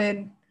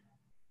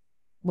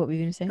 What were you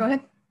going to say? Go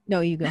ahead.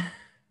 No, you go.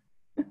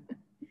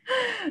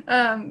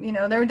 You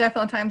know, there were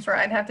definitely times where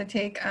I'd have to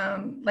take,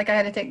 like I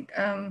had to take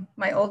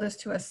my oldest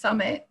to a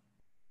summit,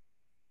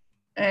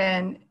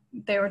 and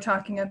they were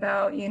talking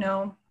about, you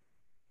know,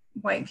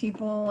 white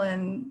people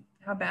and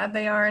how bad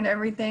they are and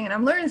everything. And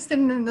I'm literally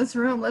sitting in this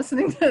room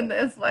listening to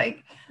this,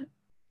 like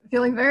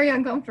feeling very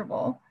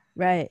uncomfortable.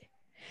 Right.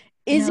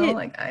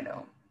 Like I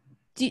don't.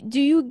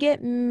 Do you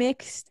get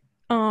mixed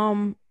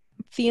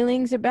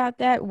feelings about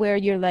that where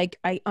you're like,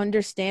 I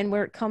understand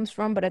where it comes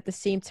from, but at the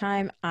same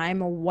time,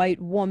 I'm a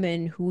white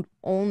woman who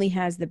only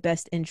has the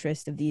best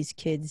interest of these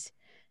kids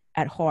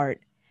at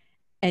heart,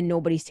 and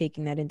nobody's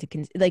taking that into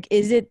like,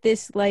 is it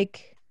this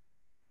like?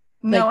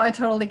 No, I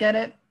totally get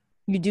it.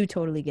 You do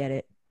totally get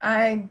it.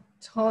 I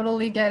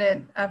totally get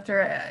it.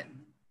 After,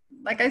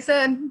 like I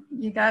said,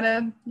 you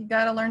gotta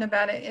learn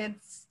about it.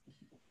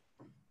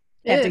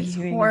 It's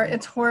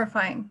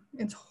horrifying.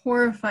 It's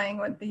horrifying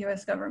what the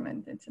U.S.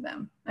 government did to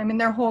them. I mean,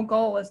 their whole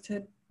goal was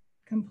to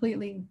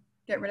completely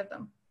get rid of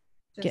them.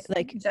 Just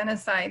like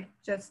genocide.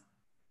 Just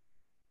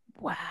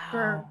wow.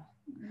 For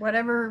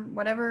whatever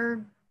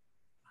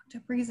fucked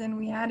up reason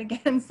we had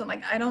against them.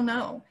 Like, I don't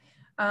know.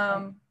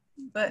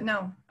 But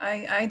no,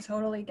 I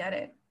totally get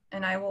it.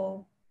 And I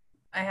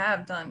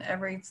have done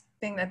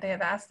everything that they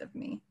have asked of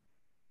me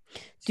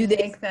to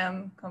make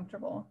them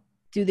comfortable.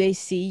 Do they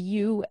see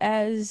you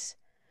as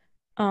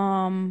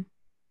I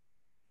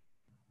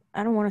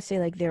don't want to say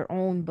like their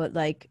own, but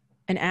like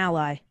an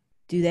ally?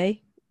 Do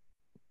they?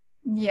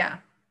 Yeah.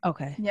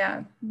 Okay.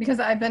 Yeah, because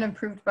I've been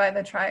approved by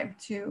the tribe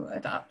to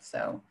adopt.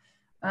 So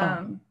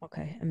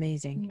okay,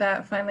 amazing.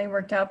 That finally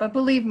worked out. But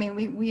believe me,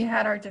 we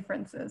had our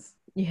differences.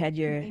 We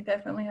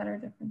definitely had our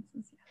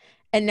differences. Yeah.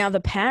 And now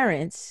the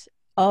parents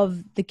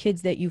of the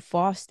kids that you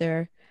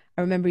foster,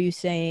 I remember you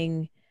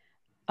saying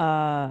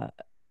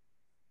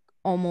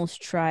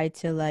almost try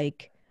to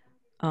like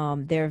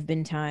there have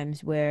been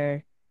times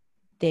where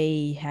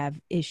they have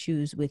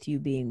issues with you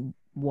being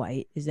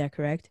white. Is that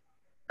correct?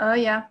 Oh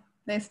yeah,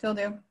 they still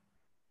do.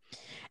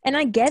 And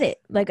I get it.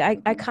 Like I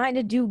kind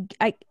of do.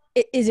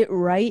 Is it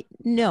right?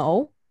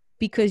 No,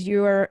 because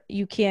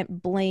you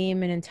can't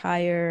blame an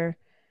entire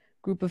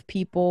group of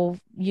people.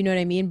 You know what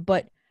I mean?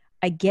 But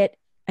I get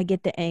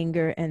the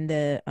anger and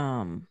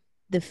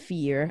the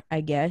fear,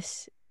 I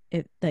guess.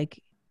 It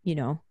like, you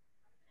know,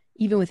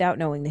 even without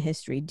knowing the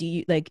history, do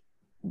you like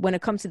when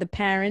it comes to the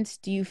parents,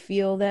 do you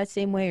feel that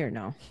same way or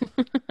no?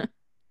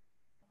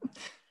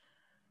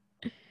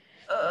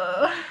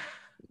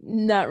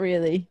 Not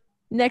really.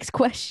 Next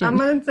question. I'm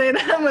gonna say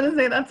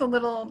that's a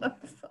little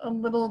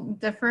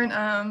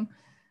different.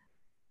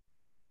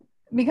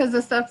 Because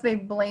the stuff they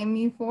blame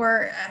me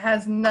for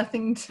has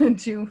nothing to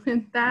do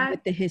with that.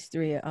 With the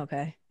history,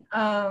 okay.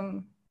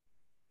 That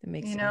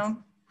makes sense. You know,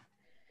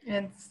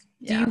 it's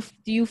yeah.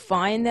 Do you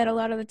find that a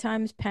lot of the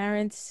times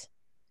parents,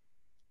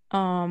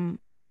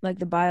 like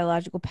the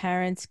biological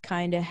parents,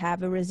 kind of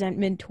have a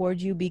resentment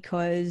towards you?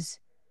 Because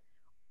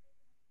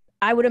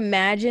I would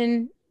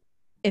imagine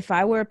if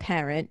I were a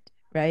parent,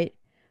 right?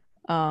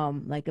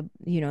 Like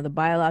the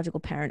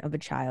biological parent of a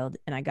child,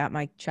 and I got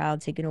my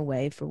child taken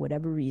away for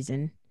whatever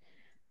reason.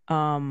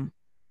 And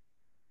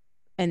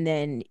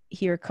then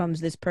here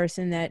comes this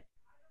person that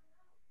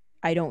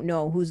I don't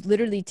know, who's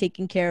literally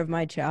taking care of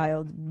my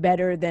child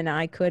better than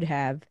I could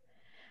have.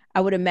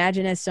 I would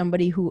imagine as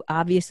somebody who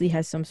obviously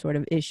has some sort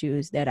of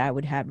issues that I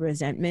would have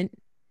resentment.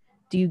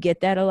 Do you get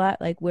that a lot?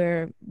 Like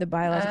where the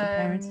biological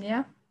parents?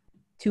 Yeah.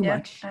 Too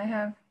much? I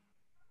have.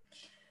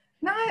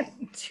 Not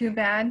too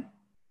bad.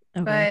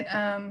 Okay. But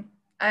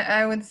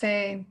I would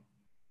say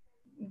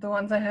the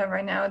ones I have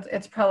right now,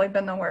 it's probably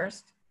been the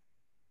worst.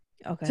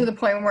 Okay. To the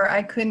point where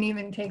I couldn't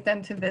even take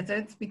them to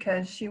visits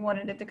because she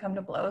wanted it to come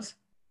to blows.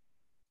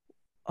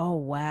 Oh,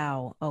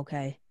 wow.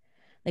 Okay.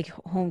 Like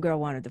homegirl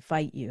wanted to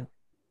fight you.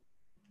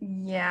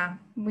 Yeah,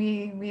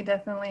 we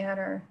definitely had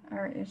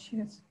our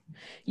issues.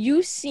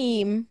 You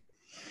seem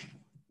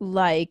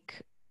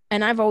like,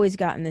 and I've always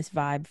gotten this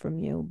vibe from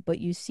you, but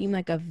you seem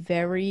like a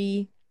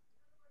very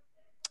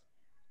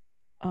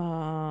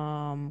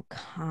calm.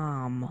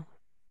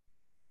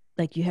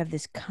 Like you have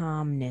this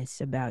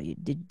calmness about you.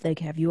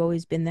 Have you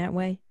always been that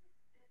way?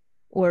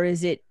 Or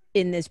is it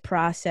in this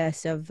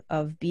process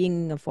of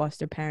being a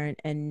foster parent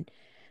and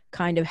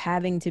kind of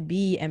having to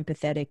be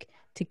empathetic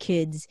to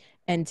kids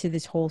and to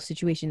this whole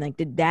situation? Like,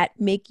 did that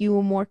make you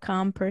a more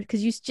calm person?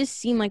 Because you just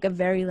seem like a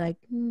very like,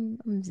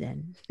 I'm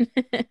zen.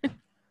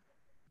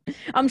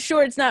 I'm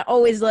sure it's not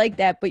always like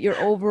that, but your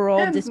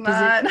overall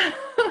disposition.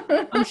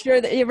 I'm sure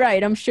that you're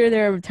right. I'm sure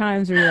there are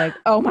times where you're like,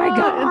 oh my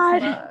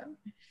God.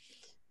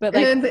 But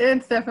like,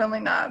 it's definitely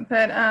not.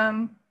 But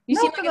you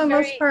seem for the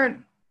most part,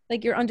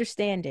 like you're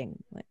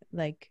understanding,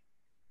 like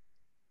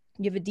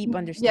you have a deep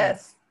understanding.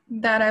 Yes,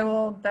 that I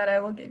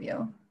will give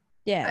you.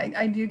 Yeah.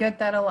 I do get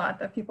that a lot,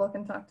 that people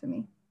can talk to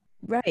me.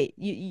 Right.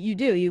 You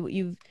do.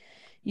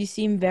 You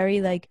seem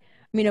very like,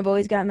 I mean, I've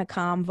always gotten the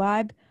calm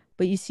vibe,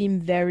 but you seem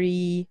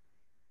very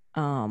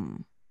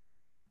um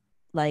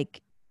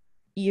like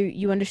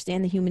you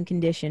understand the human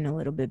condition a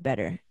little bit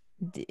better.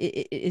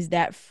 Is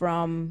that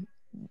from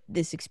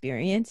this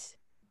experience?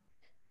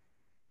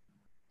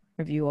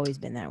 Or have you always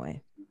been that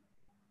way?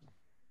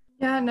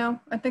 Yeah, no,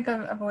 I think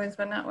I've always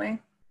been that way.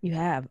 You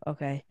have.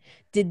 Okay.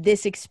 Did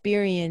this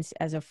experience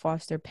as a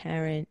foster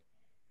parent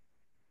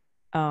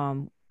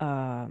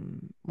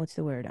what's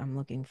the word I'm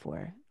looking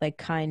for? Like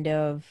kind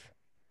of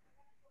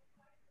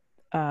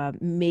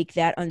make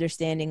that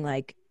understanding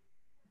like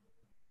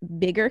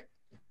bigger?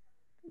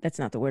 That's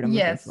not the word I'm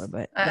looking for, Yes,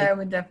 but I like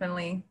would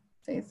definitely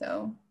say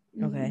so.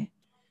 okay.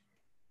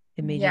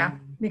 It made Yeah, you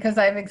because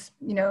I've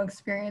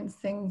experienced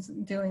things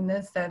doing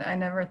this that I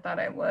never thought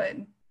I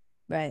would.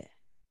 right.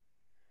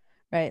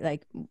 Right.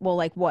 Like well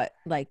like what?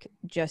 Like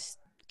just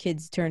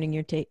kids turning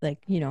your like,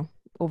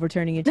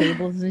 overturning your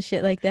tables and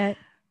shit like that?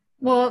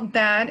 Well,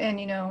 that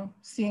and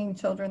seeing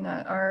children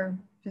that are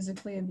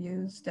physically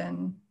abused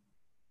and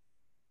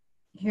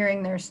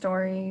hearing their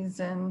stories,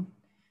 and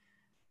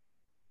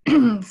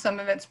some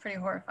of it's pretty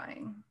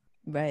horrifying.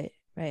 Right.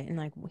 Right. And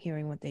like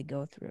hearing what they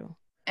go through.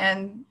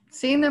 And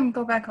seeing them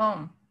go back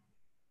home.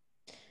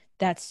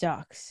 That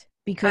sucks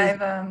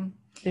because I've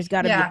there's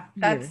got to be a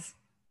Yeah, fear.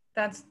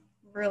 that's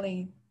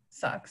really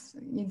sucks.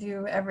 You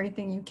do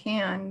everything you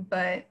can,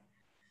 but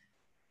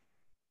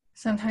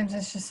sometimes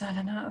it's just not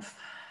enough,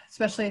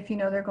 especially if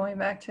they're going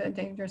back to a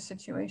dangerous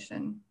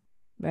situation.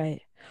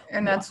 Right.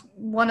 And What that's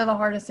one of the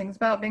hardest things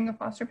about being a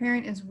foster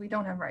parent, is we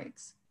don't have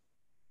rights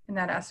in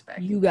that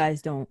aspect. you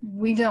guys don't.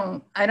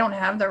 I don't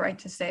have the right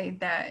to say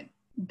that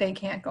they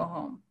can't go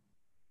home,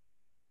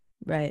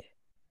 Right.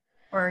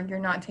 or you're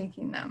not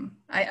taking them.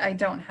 I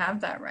don't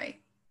have that right.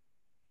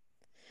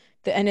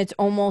 And it's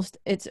almost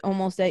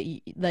that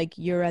like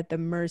you're at the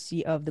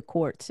mercy of the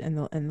courts and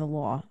the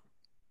law.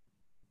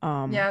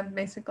 Um Yeah,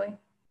 basically.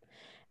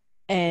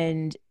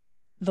 and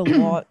the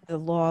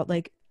law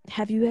like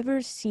have you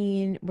ever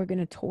seen, we're going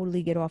to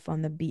totally get off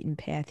on the beaten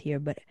path here,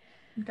 but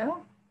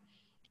Go.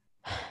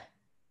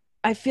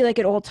 I feel like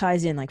it all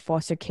ties in, like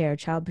foster care,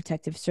 child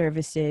protective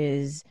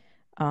services,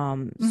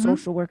 Mm-hmm.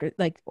 social worker,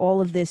 like all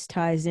of this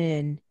ties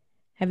in.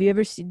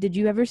 Did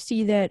you ever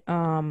see that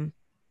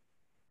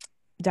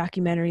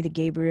documentary, the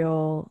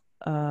Gabriel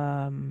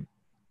oh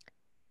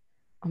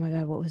my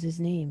God, what was his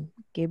name?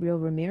 Gabriel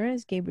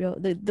Ramirez? Gabriel,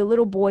 the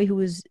little boy who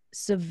was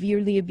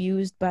severely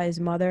abused by his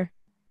mother.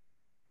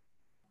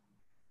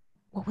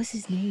 What was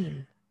his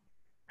name?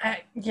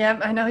 Yeah,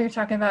 I know who you're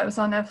talking about. It was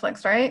on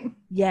Netflix, right?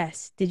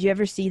 Yes. Did you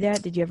ever see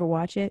that? Did you ever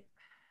watch it?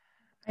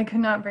 I could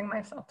not bring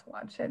myself to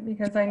watch it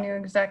because I knew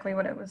exactly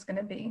what it was going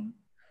to be.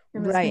 It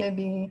was going Right. to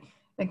be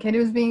the kid who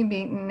was being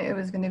beaten. It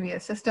was going to be a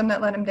system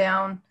that let him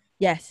down.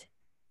 Yes.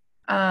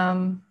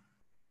 Um,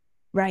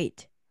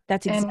 Right.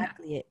 That's and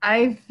exactly it.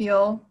 I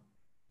feel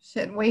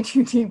shit way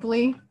too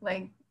deeply.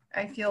 Like,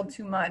 I feel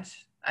too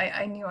much.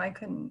 I knew I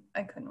couldn't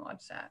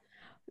watch that.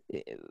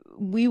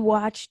 We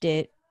watched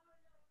it.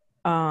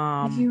 Did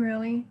Um, you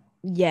really?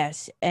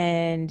 yes,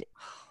 and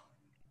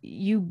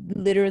you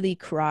literally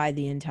cry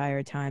the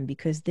entire time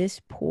because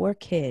this poor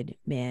kid,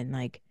 man,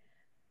 like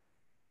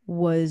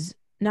was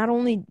not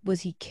only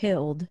was he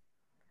killed,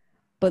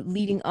 but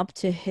leading up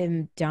to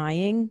him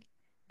dying,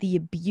 the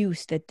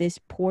abuse that this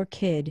poor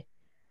kid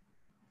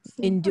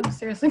See, endured. I'm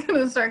seriously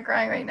going to start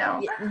crying right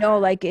now No,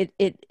 like it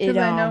because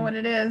I know what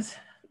it is.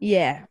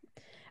 yeah.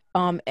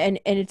 And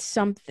it's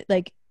something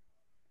like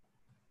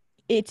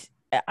it's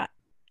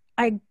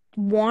I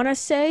want to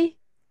say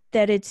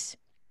that it's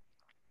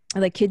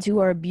like kids who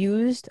are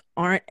abused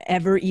aren't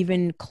ever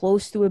even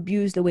close to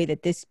abused the way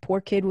that this poor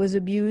kid was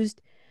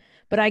abused,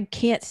 but I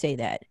can't say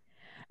that.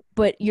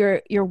 But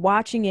you're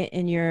watching it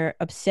and you're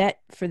upset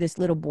for this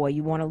little boy.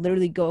 You want to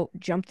literally go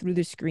jump through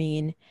the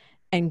screen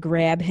and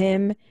grab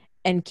him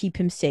and keep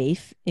him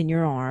safe in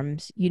your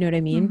arms. You know what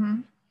I mean?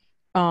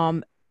 Mm-hmm.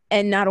 Um,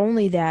 and not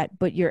only that,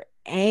 but you're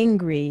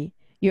angry.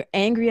 You're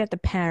angry at the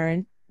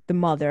parent, the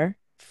mother,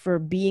 for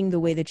being the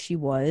way that she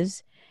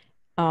was.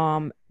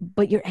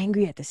 But you're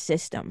angry at the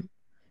system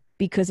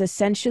because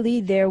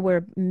essentially there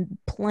were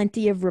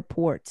plenty of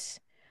reports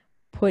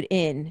put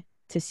in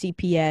to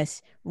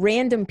CPS.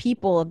 Random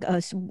people,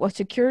 a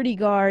security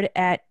guard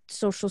at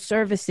social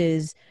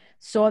services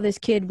saw this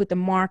kid with the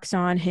marks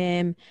on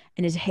him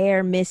and his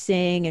hair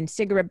missing and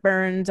cigarette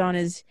burns on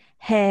his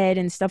head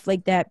and stuff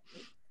like that.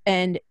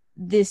 And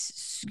this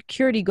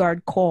security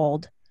guard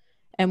called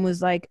and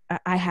was like,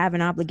 I have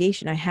an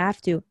obligation. I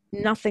have to.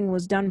 Nothing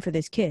was done for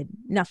this kid.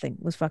 Nothing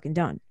was fucking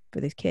done for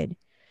this kid.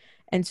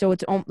 And so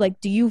it's like,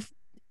 you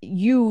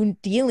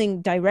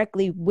dealing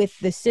directly with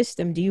the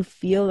system, do you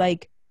feel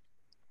like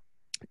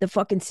the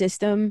fucking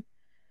system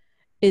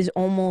is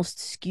almost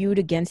skewed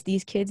against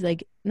these kids?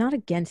 Like, not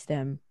against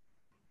them,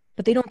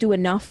 but they don't do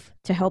enough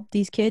to help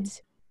these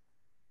kids?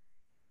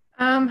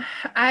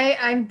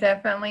 I've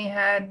definitely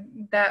had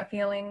that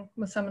feeling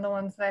with some of the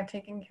ones that I've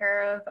taken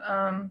care of.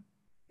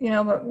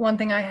 but one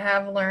thing I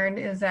have learned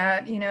is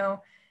that,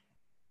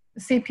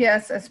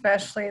 CPS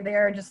especially, they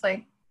are just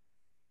like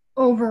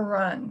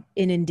overrun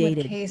inundated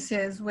with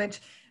cases,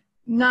 which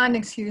not an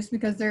excuse,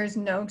 because there is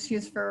no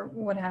excuse for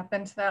what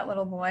happened to that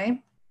little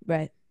boy.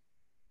 right.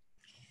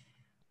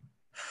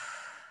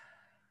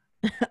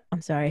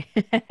 I'm sorry.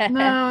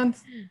 No,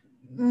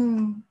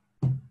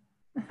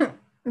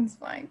 it's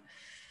fine.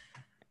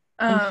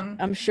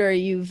 I'm sure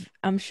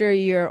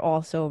you're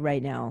also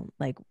right now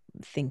like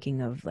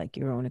thinking of like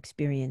your own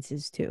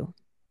experiences too.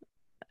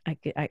 I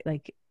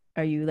like,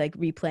 are you like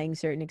replaying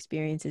certain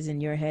experiences in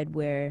your head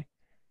where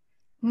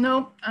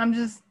Nope, I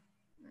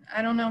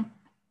don't know.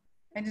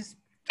 I just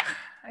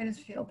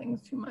feel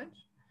things too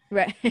much.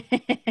 right.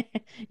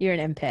 You're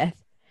an empath.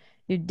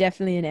 You're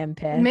definitely an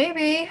empath.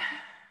 Maybe.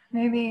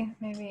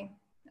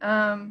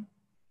 Um,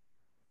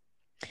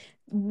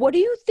 What do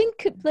you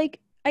think like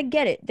I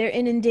get it. They're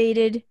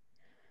inundated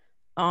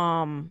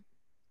um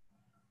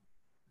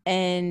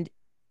and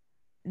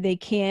they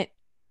can't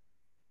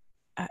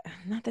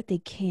not that they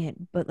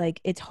can't, but like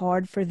it's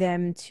hard for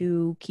them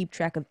to keep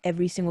track of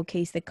every single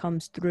case that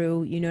comes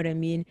through, you know what I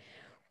mean?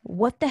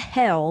 What the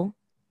hell,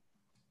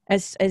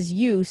 as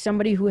you,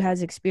 somebody who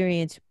has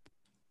experience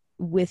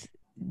with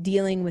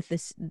dealing with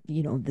this,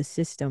 the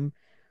system,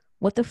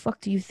 what the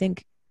fuck do you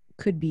think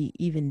could be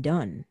even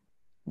done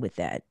with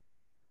that?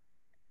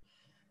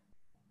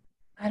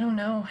 I don't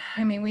know.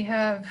 I mean, we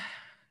have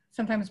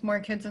sometimes more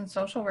kids than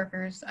social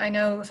workers. I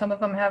know some of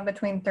them have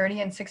between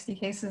 30 and 60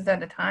 cases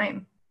at a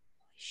time.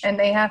 And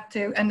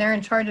they're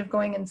in charge of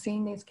going and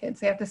seeing these kids.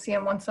 They have to see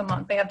them once a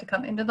month. They have to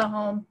come into the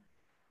home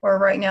or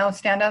right now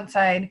stand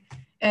outside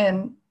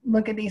and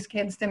look at these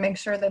kids to make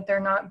sure that they're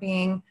not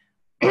being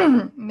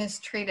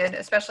mistreated,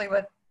 especially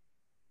with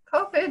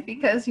COVID,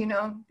 because,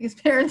 these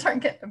parents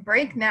aren't getting a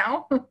break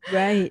now.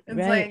 Right, It's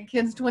right. like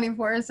kids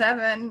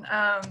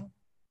 24/7.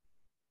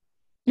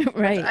 Which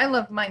Right. I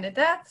love mine to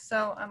death,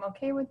 so I'm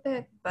okay with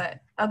it, but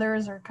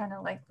others are kind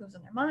of like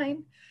losing their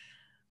mind.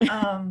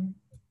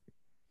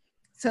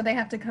 So they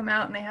have to come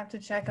out and they have to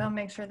check on,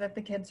 make sure that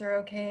the kids are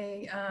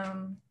okay.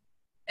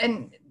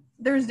 And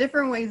there's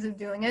different ways of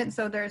doing it.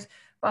 So there's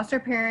foster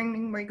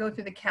parenting where you go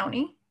through the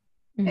county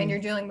and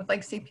you're dealing with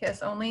like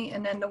CPS only.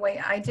 And then the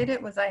way I did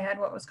it was I had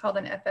what was called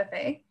an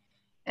FFA,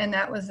 and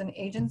that was an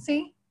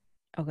agency.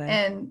 Okay.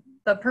 And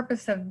the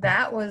purpose of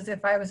that was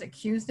if I was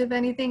accused of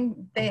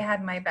anything, they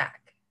had my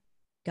back.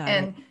 Got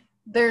and it.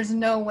 There's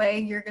no way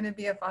you're going to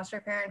be a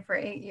foster parent for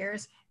 8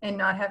 years and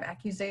not have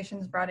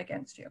accusations brought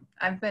against you.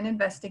 I've been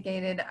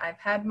investigated. I've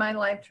had my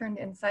life turned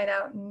inside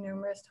out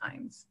numerous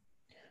times.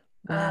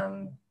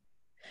 Wow.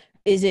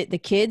 Is it the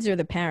kids or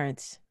the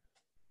parents?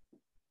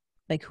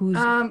 Like who's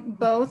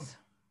Both.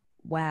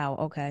 Wow,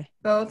 okay.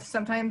 Both.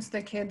 Sometimes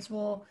the kids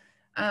will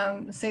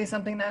say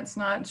something that's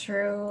not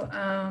true.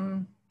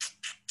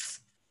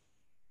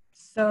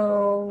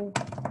 So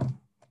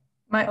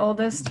my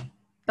oldest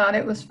thought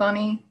it was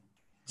funny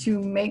to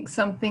make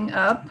something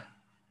up.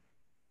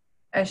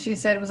 As she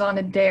said, it was on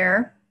a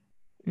dare.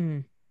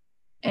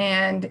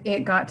 And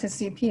it got to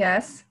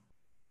CPS.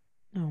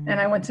 And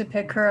I went to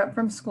pick her up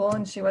from school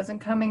and she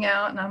wasn't coming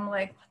out. And I'm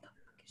like, what the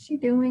fuck is she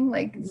doing?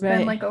 Like, it's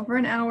been like over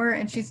an hour.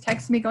 And she's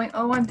texting me going,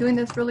 oh, I'm doing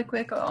this really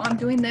quick. Oh, I'm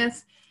doing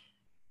this.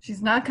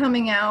 She's not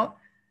coming out.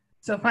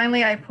 So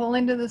finally I pull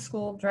into the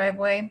school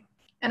driveway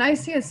and I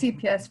see a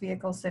CPS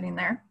vehicle sitting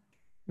there.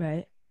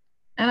 Right.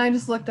 And I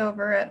just looked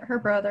over at her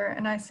brother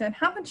and I said,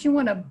 how much you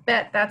want to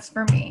bet that's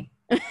for me?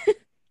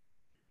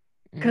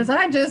 Because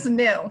I just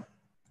knew.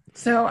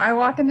 So I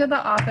walk into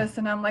the office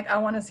and I'm like, I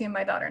want to see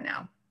my daughter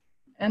now.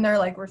 And they're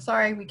like, we're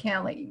sorry, we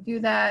can't let you do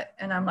that.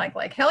 And I'm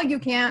like, hell, you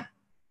can't.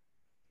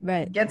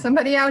 Right. Get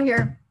somebody out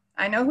here.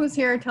 I know who's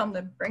here. Tell them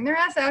to bring their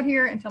ass out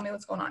here and tell me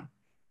what's going on.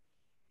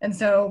 And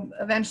so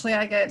eventually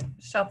I get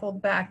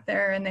shuffled back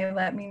there and they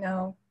let me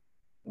know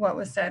what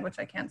was said, which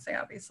I can't say,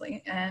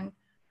 obviously. And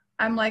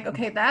I'm like,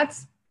 okay,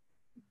 that's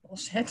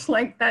bullshit.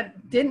 Like,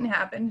 that didn't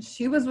happen.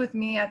 She was with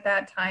me at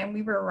that time.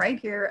 We were right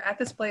here at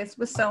this place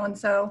with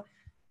so-and-so.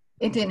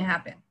 It didn't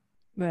happen.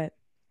 Right.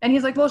 And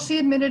he's like, well, she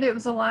admitted it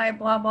was a lie,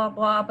 blah, blah,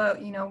 blah. But,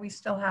 we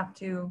still have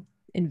to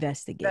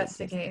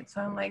investigate.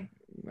 So I'm like,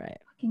 right.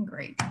 Fucking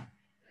great.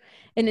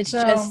 And it's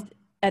just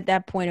at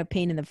that point a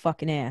pain in the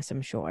fucking ass,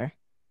 I'm sure.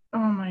 Oh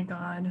my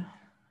God.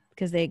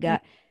 Because they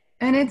got.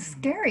 And it's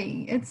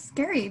scary. It's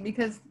scary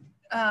because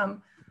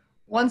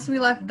once we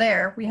left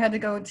there, we had to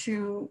go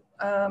to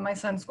my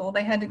son's school.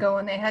 They had to go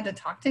and they had to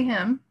talk to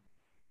him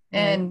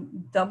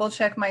and double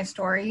check my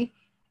story.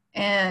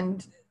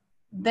 And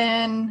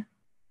then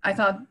I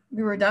thought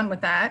we were done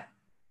with that.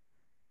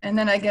 And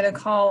then I get a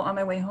call on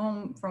my way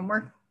home from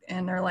work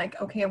and they're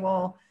like, okay,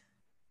 well,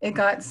 it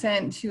got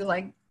sent to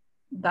like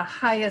the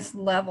highest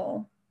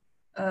level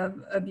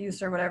of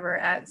abuse or whatever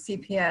at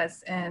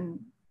CPS. And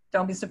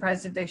don't be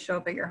surprised if they show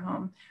up at your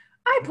home.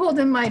 I pulled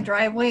in my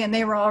driveway and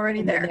they were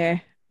already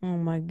there. Oh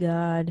my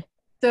God.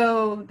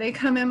 So they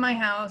come in my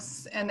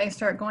house and they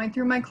start going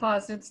through my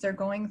closets. They're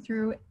going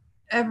through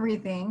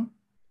everything.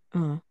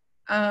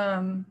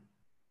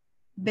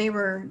 They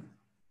were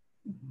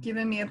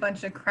giving me a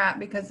bunch of crap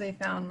because they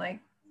found like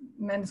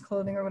men's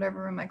clothing or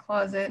whatever in my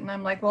closet. And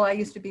I'm like, well, I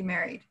used to be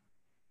married.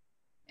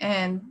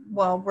 And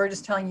well, we're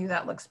just telling you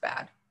that looks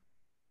bad.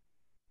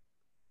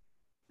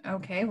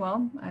 Okay,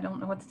 well, I don't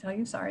know what to tell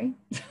you. Sorry.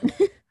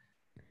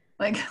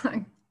 like,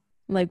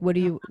 what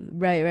do you,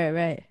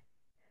 right.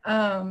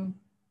 um,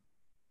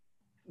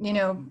 you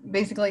know,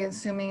 basically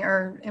assuming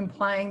or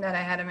implying that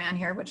I had a man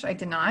here, which I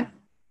did not.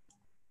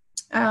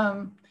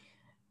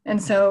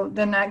 And so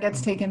then that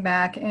gets taken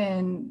back,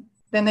 and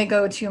then they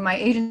go to my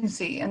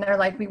agency and they're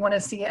like, we want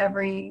to see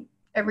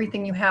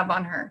everything you have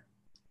on her.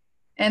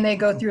 And they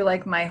go through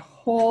like my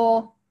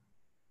whole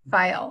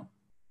file,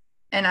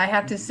 and I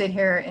have to sit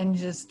here and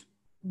just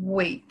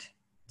wait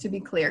to be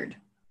cleared.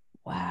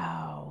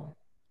 Wow.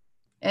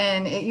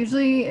 And it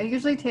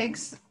usually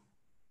takes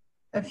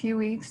a few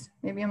weeks,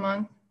 maybe a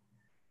month.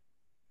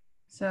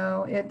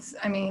 So it's,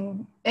 I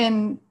mean,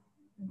 in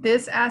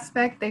this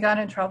aspect, they got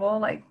in trouble.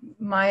 Like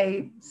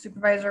my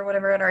supervisor or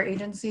whatever at our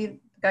agency, the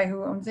guy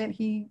who owns it,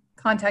 he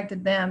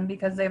contacted them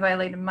because they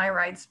violated my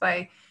rights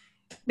by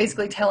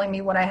basically telling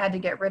me what I had to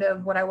get rid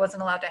of, what I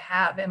wasn't allowed to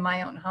have in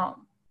my own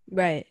home.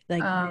 Right.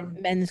 Like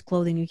men's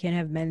clothing, you can't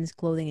have men's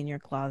clothing in your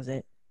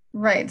closet.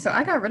 Right. So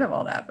I got rid of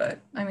all that, but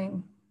I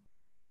mean,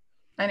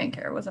 I didn't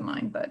care. It wasn't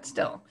mine, but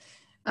still,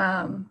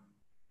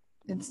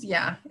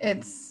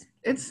 it's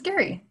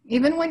scary.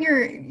 Even when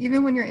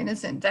you're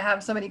innocent, to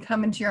have somebody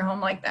come into your home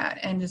like that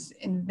and just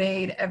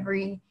invade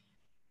every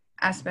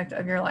aspect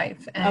of your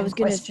life and I was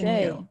gonna question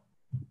say, you.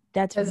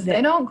 That's because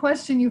they don't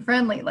question you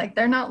friendly. Like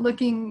they're not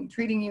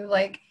treating you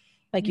like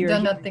you've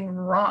done nothing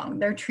wrong.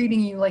 They're treating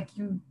you like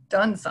you've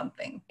done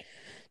something.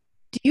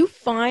 Do you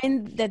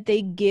find that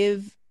they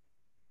give,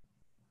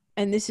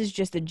 and this is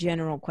just a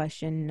general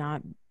question,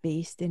 not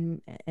based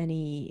in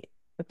any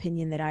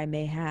opinion that I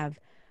may have,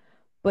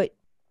 but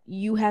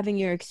you having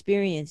your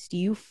experience, do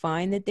you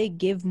find that they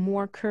give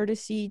more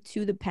courtesy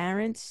to the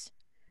parents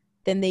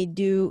than they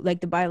do,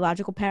 like the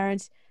biological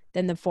parents,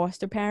 than the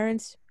foster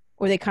parents?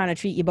 Or they kind of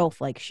treat you both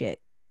like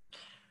shit?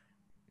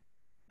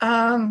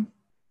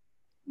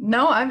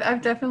 No,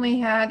 I've definitely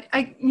had,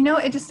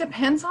 it just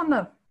depends on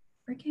the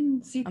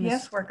freaking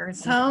CPS workers.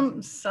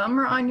 Some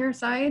are on your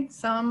side,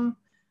 some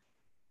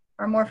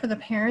are more for the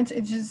parents.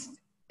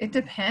 It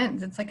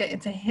depends. It's like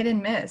it's a hit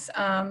and miss.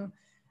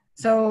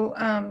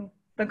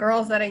 The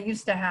girls that I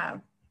used to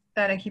have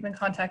that I keep in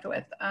contact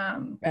with,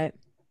 right.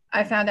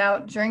 I found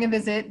out during a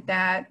visit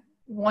that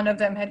one of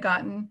them had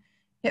gotten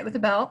hit with a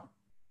belt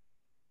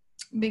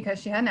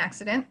because she had an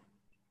accident,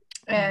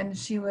 and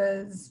she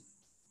was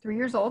 4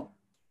 years old.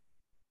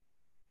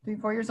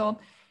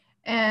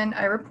 And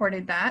I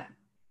reported that.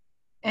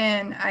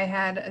 And I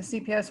had a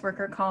CPS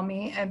worker call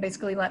me and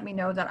basically let me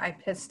know that I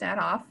pissed Dad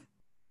off,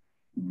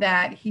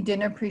 that he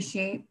didn't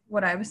appreciate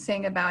what I was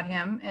saying about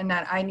him, and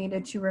that I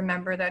needed to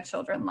remember that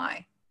children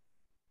lie.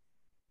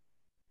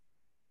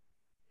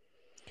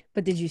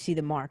 But did you see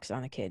the marks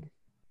on the kid?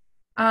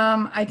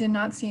 I did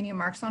not see any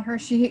marks on her.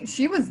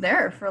 She was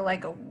there for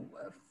like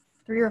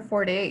 3 or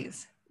 4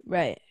 days.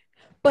 Right.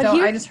 But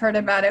so I just heard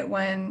about it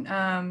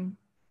when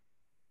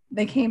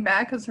they came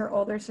back because her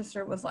older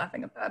sister was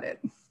laughing about it.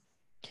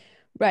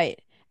 Right.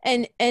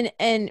 And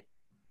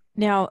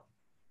now,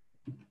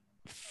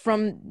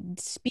 from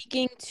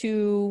speaking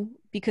to,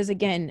 because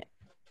again,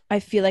 I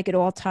feel like it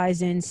all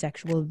ties in,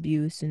 sexual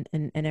abuse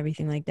and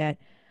everything like that.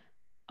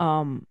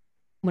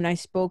 When I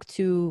spoke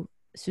to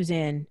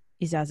Suzanne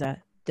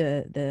Izaza,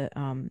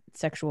 the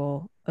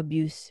sexual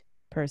abuse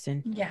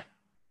person, yeah,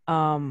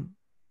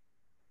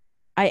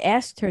 I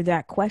asked her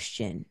that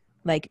question,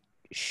 like,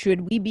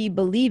 should we be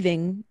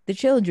believing the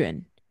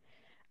children,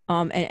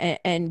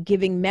 and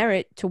giving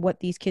merit to what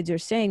these kids are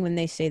saying when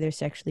they say they're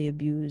sexually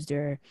abused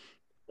or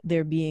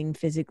they're being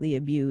physically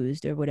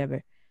abused or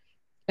whatever?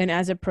 And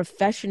as a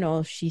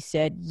professional, she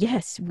said,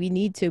 yes, we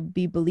need to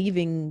be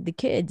believing the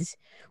kids.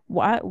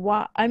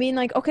 Why? I mean,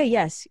 like, okay,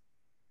 yes.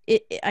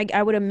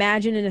 I would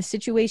imagine in a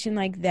situation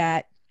like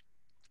that,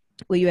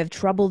 where you have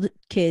troubled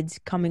kids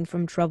coming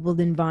from troubled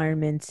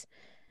environments,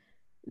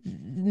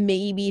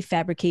 maybe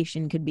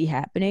fabrication could be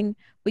happening,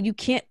 but you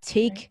can't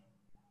take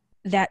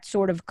that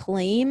sort of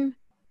claim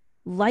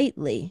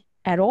lightly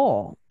at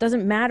all.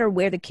 Doesn't matter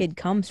where the kid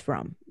comes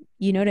from.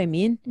 You know what I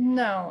mean?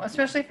 No,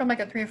 especially from like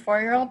a 3 or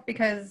 4-year-old,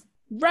 because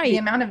right, the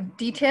amount of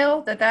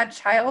detail that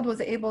child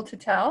was able to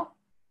tell,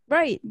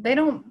 right, they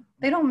don't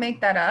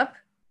make that up.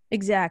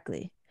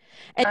 Exactly.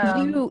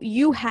 And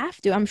you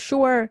have to, I'm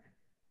sure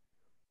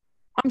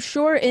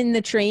in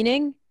the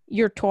training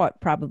you're taught,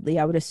 probably,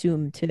 I would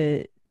assume,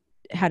 to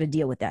how to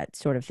deal with that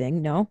sort of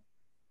thing. No?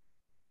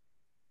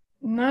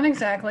 Not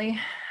exactly.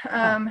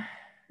 I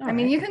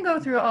mean, you can go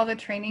through all the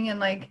training and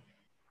like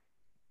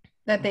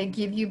that they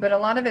give you, but a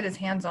lot of it is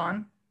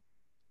hands-on.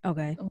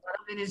 Okay. A lot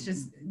of it is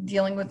just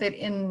dealing with it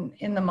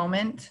in the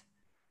moment.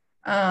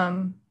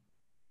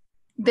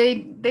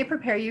 They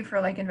prepare you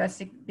for like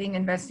being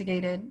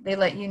investigated. They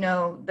let you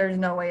know there's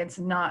no way it's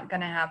not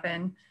going to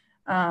happen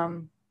at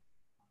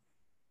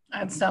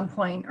some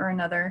point or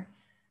another.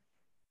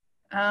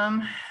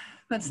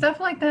 But stuff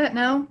like that,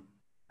 no.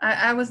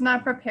 I was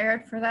not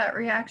prepared for that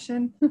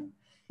reaction.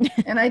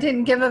 And I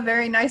didn't give a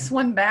very nice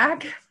one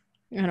back.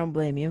 I don't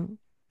blame you.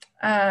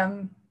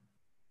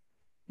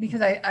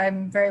 Because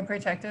I'm very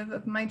protective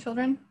of my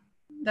children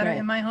that are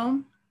in my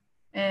home,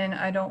 and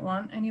I don't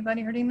want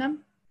anybody hurting them.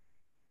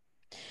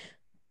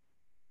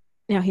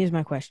 Now, here's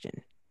my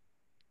question.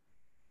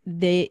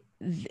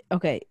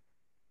 Okay,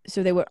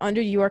 so they were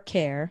under your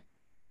care,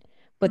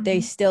 but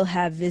they still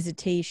have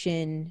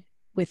visitation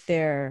with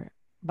their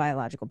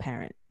biological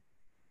parent.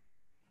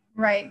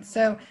 Right.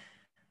 So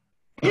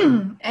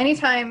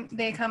anytime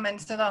they come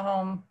into the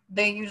home,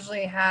 they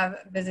usually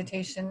have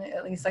visitation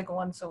at least like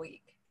once a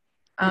week.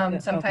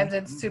 Sometimes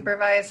it's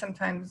supervised,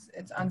 sometimes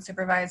it's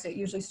unsupervised. It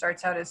usually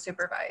starts out as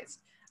supervised.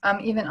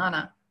 Even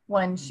Anna,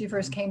 when she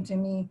first came to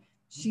me,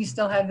 she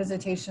still had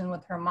visitation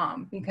with her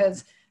mom,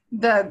 because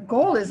the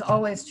goal is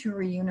always to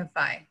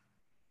reunify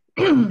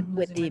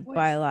with the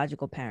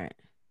biological parent.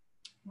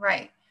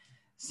 Right.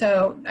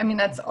 So, I mean,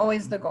 that's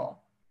always the goal.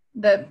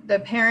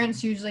 The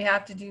parents usually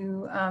have to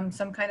do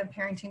some kind of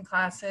parenting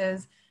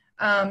classes.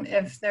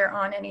 If they're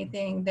on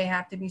anything, they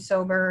have to be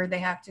sober, they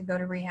have to go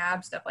to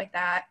rehab, stuff like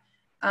that.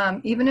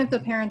 Even if the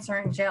parents are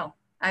in jail.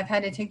 I've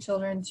had to take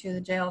children to the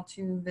jail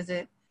to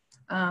visit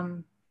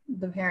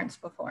the parents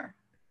before.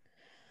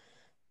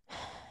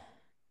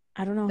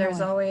 I don't know.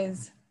 There's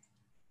always,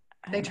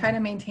 they try to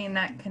maintain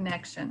that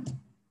connection.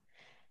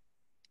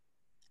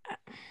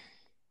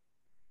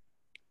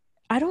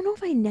 I don't know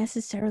if I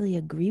necessarily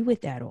agree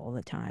with that all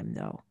the time,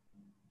 though.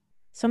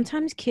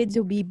 Sometimes kids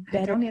will be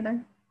better. I don't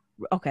either.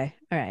 Okay.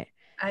 All right.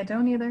 I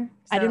don't either.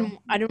 So,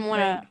 I didn't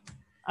want to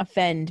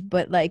offend,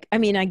 but like, I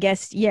mean, I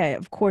guess, yeah,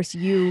 of course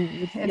you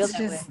would feel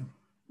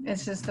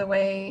it's just the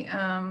way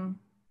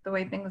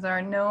things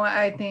are. No,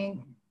 I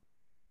think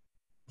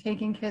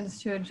taking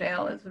kids to a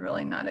jail is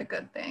really not a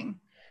good thing.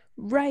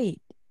 Right.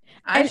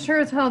 I sure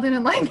as hell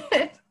didn't like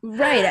it.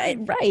 Right.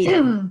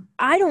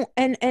 I don't,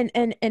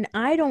 and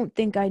I don't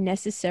think I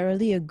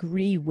necessarily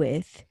agree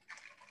with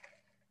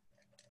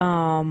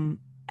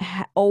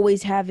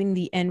always having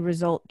the end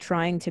result,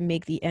 trying to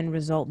make the end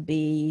result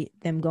be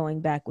them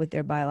going back with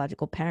their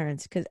biological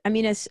parents. Because I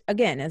mean, as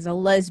a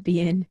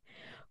lesbian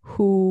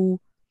who,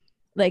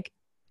 like,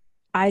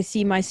 I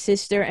see my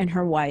sister and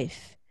her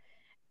wife,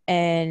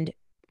 and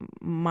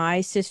my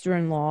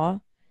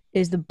sister-in-law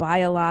is the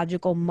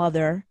biological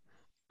mother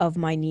of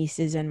my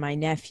nieces and my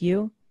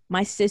nephew.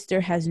 My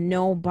sister has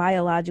no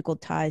biological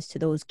ties to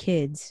those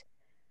kids,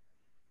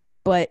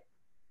 but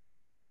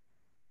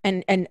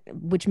and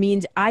which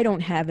means I don't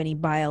have any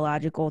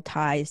biological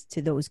ties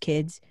to those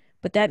kids,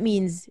 but that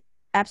means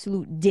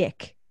absolute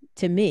dick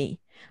to me.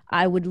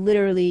 I would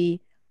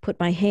literally put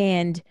my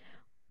hand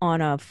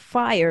on a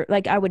fire,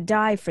 like I would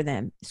die for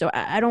them. So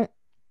I don't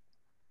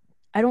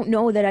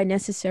know that I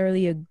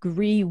necessarily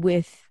agree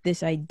with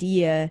this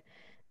idea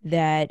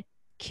that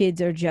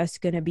kids are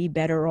just going to be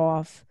better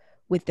off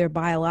with their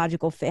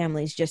biological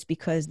families just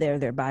because they're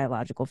their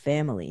biological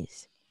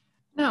families.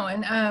 No,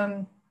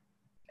 and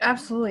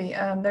absolutely.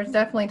 There's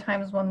definitely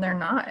times when they're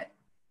not.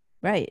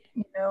 Right.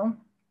 You know?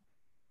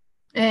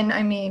 And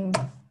I mean,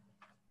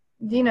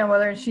 you know,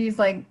 whether she's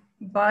like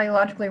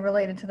biologically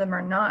related to them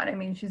or not, I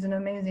mean, she's an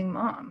amazing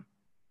mom.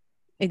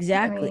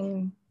 Exactly. I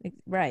mean,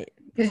 right.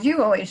 Because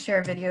you always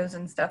share videos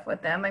and stuff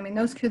with them. I mean,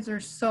 those kids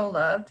are so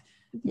loved.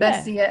 Yeah.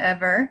 Best Zia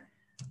ever.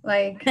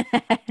 Like,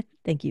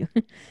 thank you.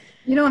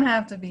 You don't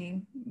have to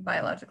be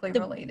biologically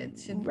related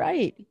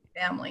to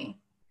family.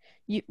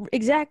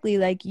 Exactly,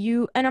 like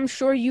you, and I'm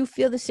sure you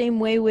feel the same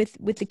way with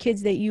the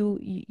kids that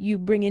you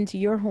bring into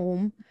your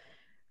home.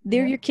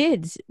 They're your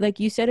kids, like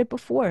you said it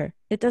before.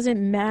 It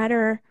doesn't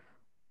matter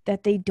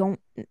that they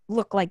don't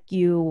look like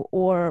you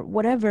or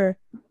whatever.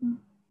 Mm-hmm.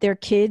 They're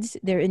kids.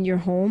 They're in your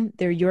home.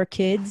 They're your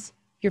kids.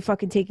 You're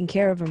fucking taking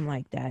care of them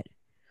like that.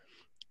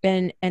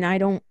 And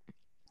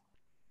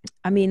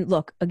I mean,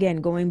 look, again,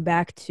 going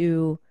back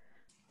to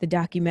the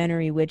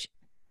documentary, which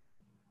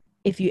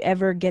if you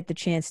ever get the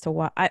chance to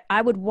watch,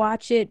 I would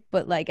watch it,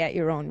 but like at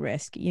your own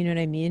risk. You know what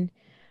I mean?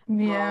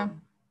 Yeah.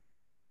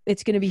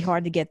 It's going to be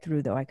hard to get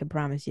through, though. I can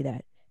promise you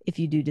that if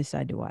you do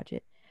decide to watch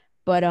it.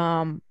 But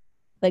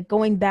like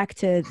going back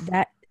to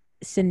that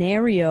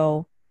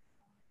scenario,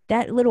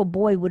 that little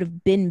boy would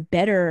have been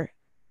better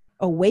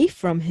away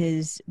from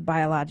his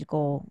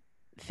biological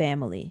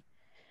family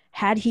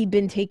had he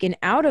been taken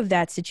out of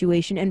that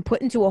situation and put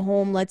into a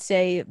home, let's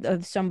say,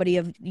 of somebody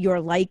of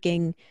your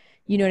liking.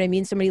 You know what I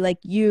mean? Somebody like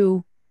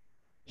you,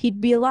 he'd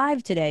be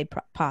alive today,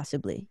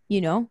 possibly, you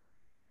know?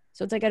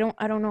 So it's like, I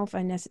don't know if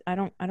I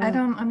don't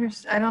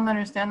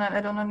understand that.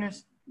 I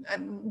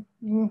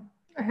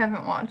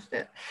haven't watched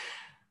it.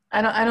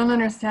 I don't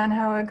understand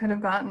how it could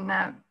have gotten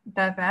that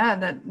bad,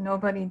 that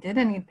nobody did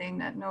anything,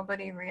 that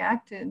nobody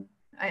reacted.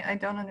 I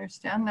don't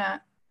understand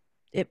that.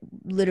 It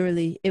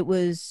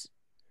was,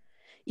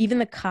 even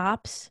the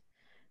cops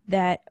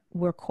that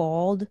were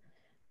called,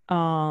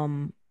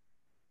 the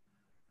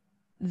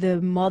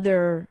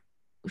mother,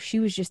 she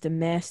was just a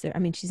mess. I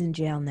mean, she's in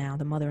jail now,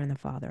 the mother and the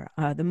father.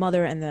 The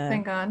mother and the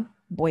Thank God.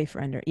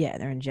 boyfriend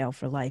they're in jail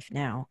for life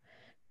now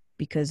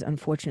because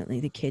unfortunately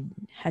the kid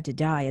had to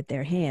die at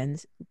their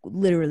hands,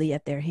 literally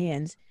at their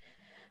hands.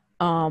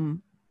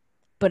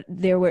 But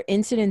there were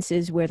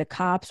incidences where the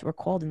cops were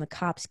called and the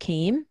cops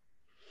came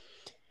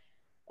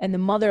and the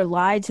mother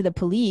lied to the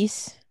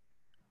police,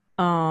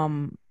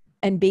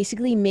 and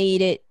basically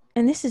made it,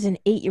 and this is an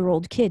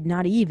 8-year-old kid,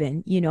 not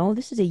even,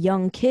 this is a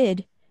young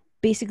kid,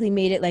 basically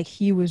made it like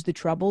he was the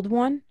troubled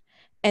one.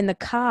 And the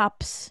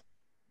cops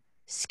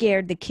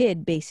scared the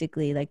kid,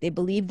 basically. Like, they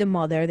believed the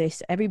mother.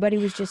 Everybody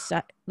was just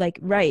like,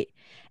 right.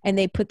 And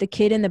they put the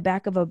kid in the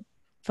back of a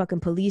fucking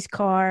police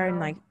car and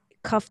like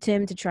cuffed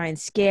him to try and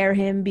scare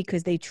him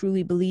because they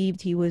truly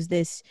believed he was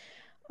this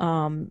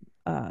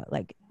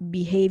like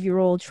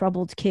behavioral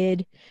troubled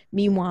kid.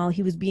 Meanwhile,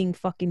 he was being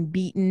fucking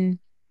beaten.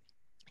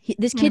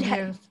 This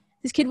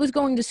kid was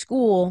going to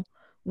school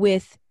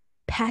with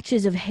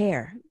patches of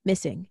hair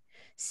missing,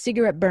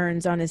 cigarette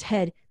burns on his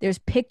head. There's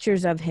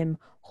pictures of him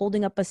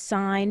holding up a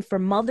sign for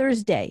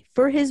Mother's Day,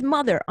 for his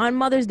mother on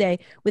Mother's Day,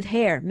 with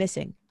hair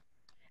missing,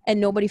 and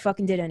nobody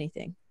fucking did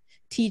anything.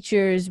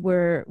 Teachers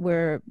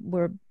were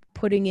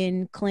putting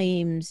in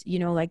claims,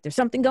 like there's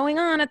something going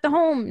on at the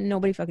home.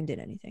 Nobody fucking did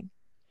anything.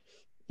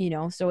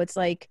 So it's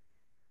like,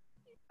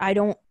 I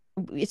don't,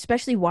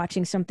 especially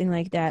watching something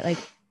like that, like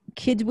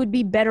kids would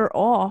be better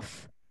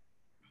off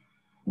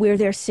where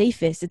they're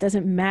safest. It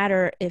doesn't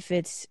matter if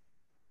it's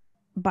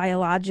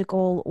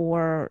biological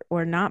or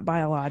not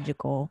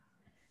biological.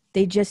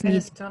 They just need. I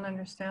just don't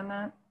understand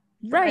that.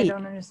 Right. I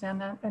don't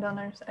understand that. I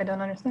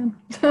don't understand.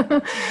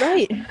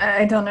 Right.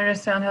 I don't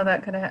understand how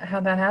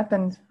that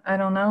happened. I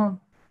don't know.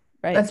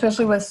 Right.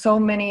 Especially with so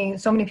many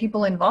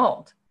people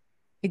involved.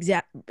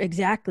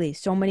 Exactly.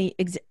 So many.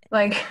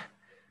 Like,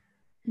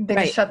 they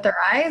right. just shut their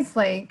eyes.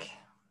 Like,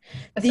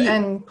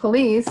 and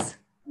police.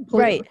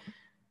 Right.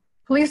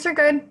 Police are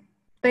good.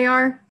 They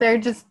are. They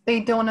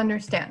don't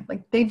understand.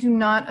 Like, they do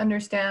not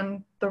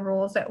understand the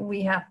rules that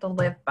we have to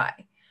live by.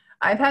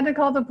 I've had to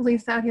call the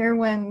police out here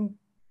when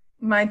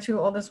my 2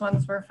 oldest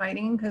ones were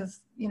fighting because,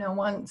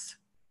 once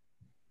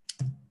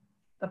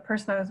the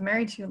person I was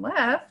married to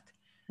left,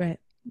 right,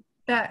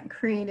 that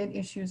created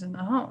issues in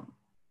the home,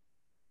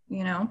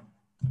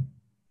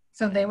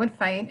 So they would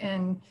fight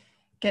and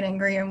get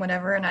angry and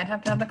whatever, and I'd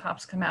have to have the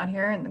cops come out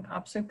here, and the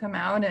cops would come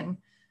out, and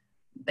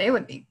they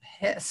would be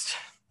pissed.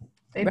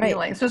 They'd be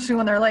like, especially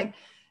when they're like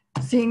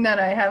seeing that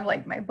I have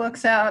like my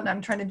books out and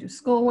I'm trying to do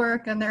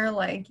schoolwork, and they're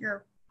like,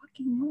 "Your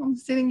fucking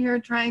mom's sitting here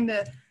trying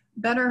to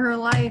better her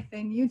life,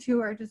 and you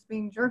two are just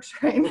being jerks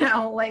right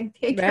now. Like,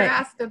 take your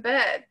ass to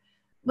bed."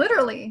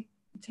 Literally,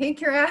 take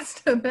your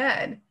ass to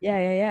bed. Yeah.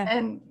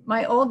 And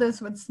my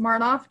oldest would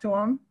smart off to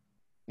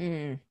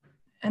them.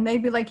 And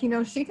they'd be like,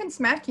 she can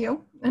smack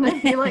you. And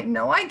I'd be like,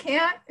 no, I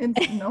can't.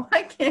 No,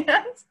 I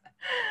can't.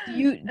 Do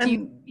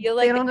you feel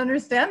like they don't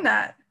understand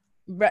that?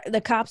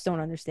 The cops don't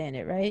understand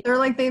it, right? They're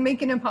like, they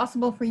make it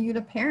impossible for you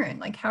to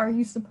parent. Like, how are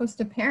you supposed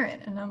to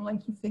parent? And I'm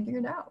like, you figure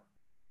it out.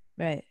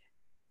 Right.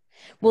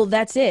 Well,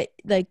 that's it.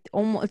 Like,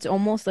 it's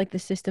almost like the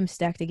system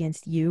stacked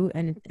against you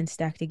and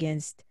stacked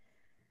against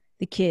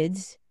the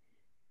kids.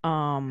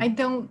 I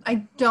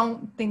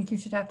don't think you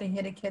should have to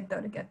hit a kid though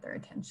to get their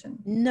attention.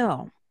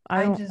 No,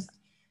 I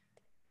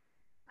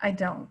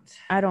don't.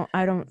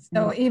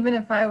 So even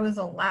if I was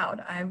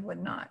allowed, I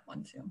would not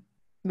want to.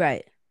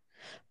 Right.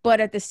 But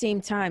at the same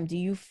time, do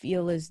you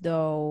feel as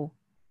though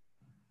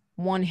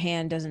one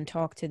hand doesn't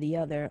talk to the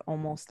other?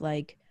 Almost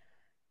like,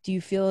 do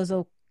you feel as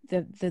though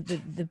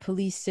the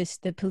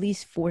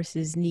police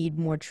forces need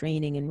more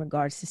training in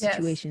regards to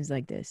situations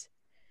like this?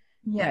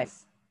 Yes. Right.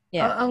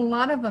 Yeah. A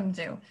lot of them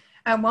do.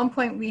 At one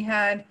point we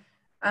had,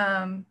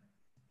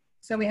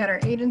 so we had our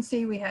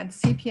agency, we had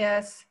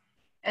CPS,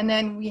 and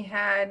then we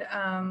had,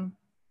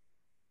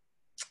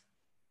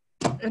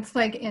 it's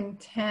like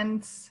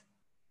intense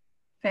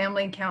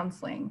family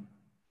counseling.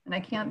 And I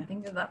can't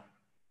think of the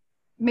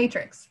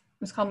Matrix.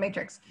 It was called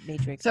Matrix.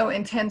 So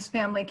intense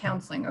family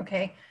counseling.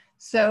 Okay.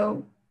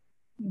 So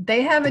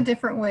they have a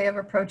different way of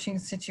approaching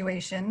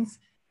situations.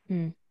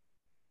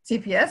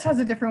 CPS has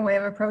a different way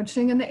of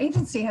approaching, and the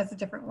agency has a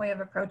different way of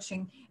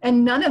approaching,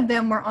 and none of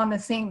them were on the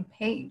same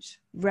page.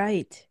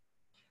 Right.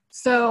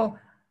 So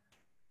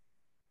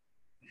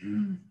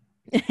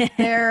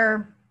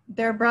their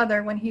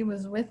brother, when he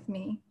was with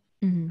me,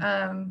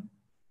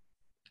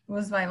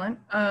 was violent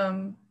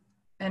and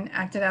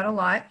acted out a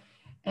lot.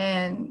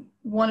 And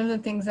one of the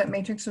things that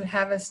Matrix would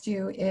have us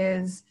do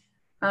is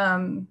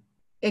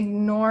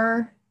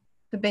ignore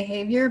the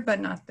behavior,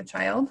 but not the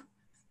child.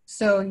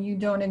 So you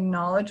don't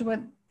acknowledge what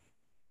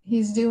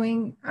he's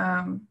doing.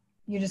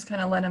 You just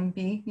kind of let him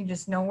be. You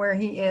just know where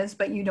he is,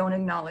 but you don't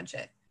acknowledge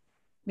it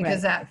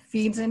because that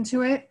feeds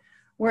into it.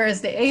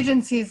 Whereas the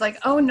agency is like,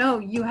 oh no,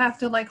 you have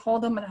to like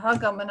hold him and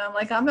hug him. And I'm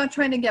like, I'm not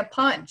trying to get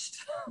punched.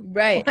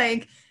 Right.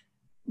 Like,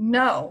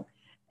 no.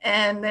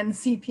 And then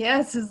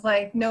CPS is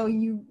like, no,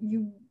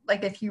 you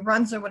like if he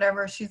runs or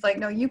whatever, she's like,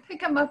 no, you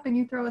pick him up and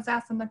you throw his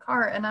ass in the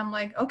car. And I'm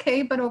like,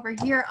 okay, but over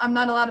here, I'm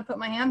not allowed to put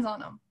my hands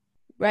on him.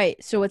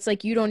 Right. So it's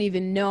like, you don't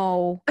even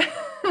know.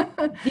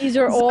 These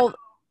are all,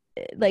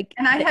 like,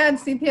 and I had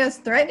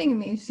CPS threatening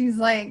me. She's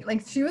like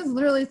she was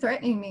literally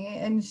threatening me,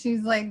 and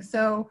she's like,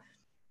 so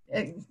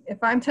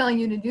if I'm telling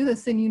you to do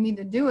this, then you need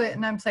to do it.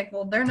 And I'm like,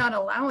 well, they're not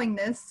allowing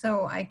this,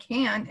 so I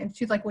can't. And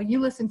she's like, well, you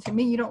listen to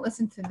me, you don't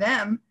listen to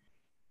them.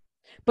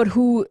 but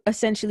who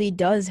essentially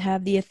does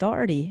have the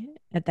authority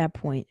at that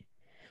point?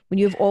 When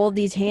you have all of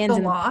these hands The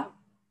in law.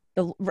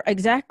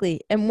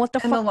 exactly. And what the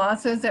And the fuck? law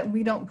says that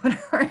we don't put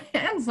our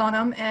hands on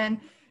them. And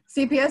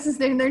CPS is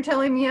sitting there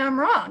telling me I'm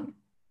wrong.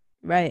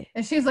 Right.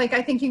 And she's like,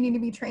 I think you need to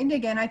be trained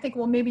again. I think,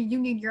 well, maybe you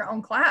need your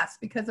own class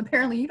because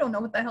apparently you don't know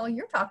what the hell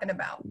you're talking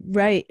about.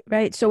 Right.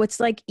 Right. So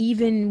it's like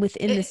even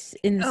within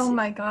Oh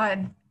my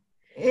God.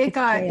 It it's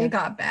chaos.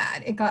 got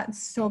bad. It got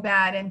so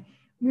bad. And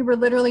we were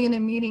literally in a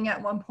meeting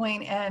at one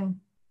point, and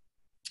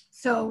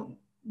so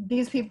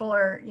these people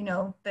are,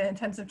 the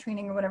intensive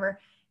training or whatever,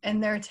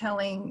 and they're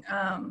telling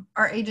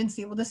our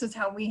agency, well, this is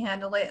how we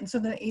handle it. And so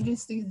the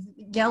agency's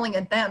yelling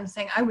at them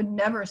saying, I would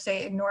never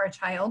say ignore a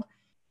child.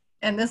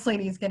 And this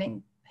lady's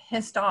getting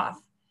pissed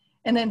off.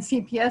 And then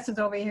CPS is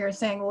over here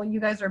saying, well, you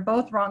guys are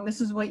both wrong.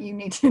 This is what you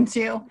need to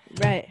do.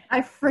 Right.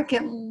 I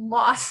freaking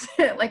lost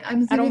it. Like,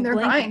 I'm sitting there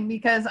crying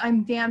because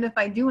I'm damned if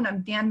I do and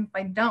I'm damned if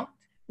I don't.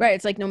 Right.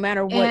 It's like no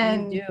matter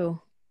what you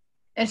do.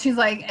 And she's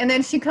like, and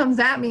then she comes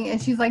at me and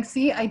she's like,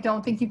 see, I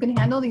don't think you can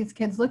handle these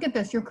kids. Look at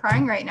this. You're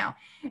crying right now.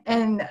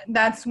 And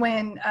that's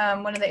when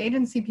one of the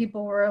agency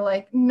people were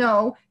like,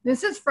 no,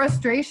 this is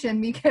frustration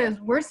because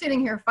we're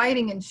sitting here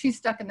fighting and she's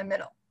stuck in the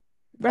middle.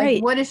 Right.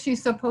 Like, what is she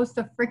supposed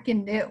to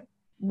freaking do?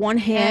 One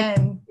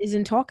hand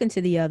isn't talking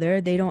to the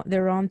other.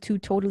 They're on two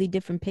totally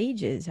different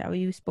pages. How are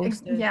you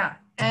supposed to? Yeah.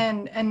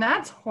 And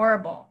that's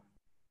horrible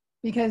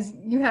because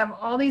you have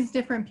all these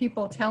different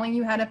people telling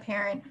you how to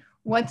parent,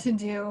 what to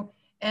do.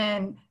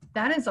 And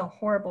that is a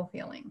horrible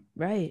feeling.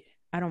 Right.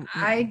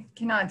 I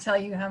cannot tell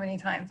you how many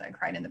times I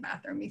cried in the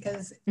bathroom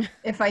because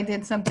if I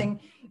did something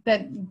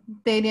that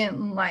they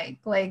didn't like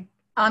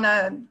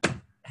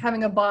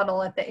having a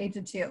bottle at the age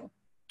of 2.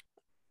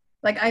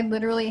 Like, I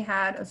literally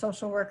had a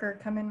social worker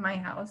come in my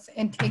house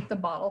and take the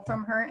bottle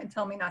from her and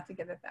tell me not to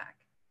give it back.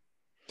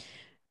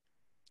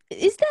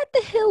 Is that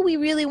the hill we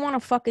really want to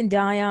fucking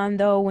die on,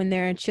 though, when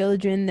there are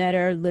children that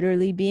are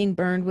literally being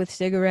burned with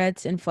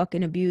cigarettes and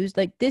fucking abused?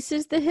 Like, this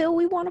is the hill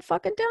we want to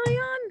fucking die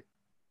on?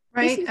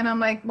 Right? And I'm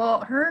like,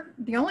 well,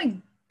 the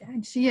only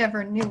dad she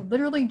ever knew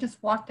literally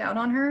just walked out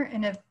on her.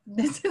 And if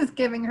this is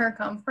giving her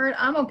comfort,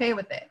 I'm okay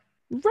with it.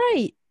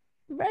 Right.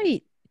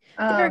 Right.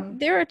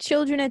 There are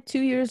children at 2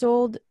 years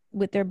old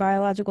with their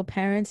biological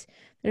parents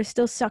that are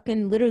still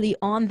sucking literally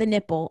on the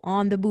nipple,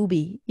 on the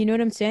boobie. You know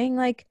what I'm saying?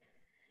 Like,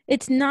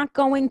 it's not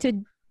going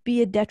to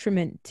be a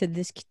detriment to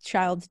this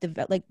child's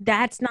development. Like,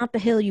 that's not the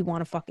hill you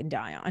want to fucking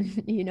die on.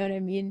 You know what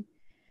I mean?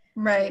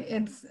 Right.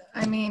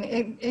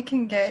 It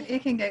can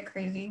get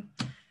crazy.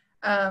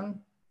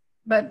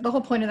 But the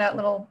whole point of that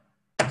little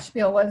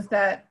spiel was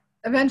that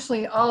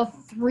eventually all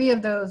 3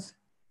 of those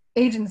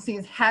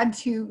agencies had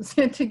to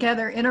sit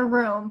together in a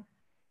room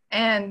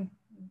and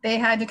they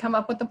had to come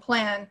up with a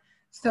plan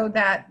so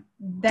that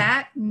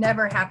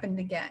never happened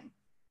again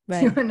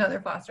to another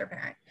foster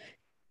parent.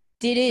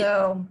 Did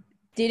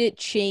it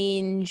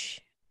change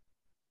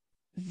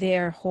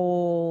their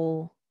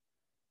whole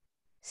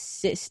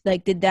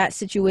did that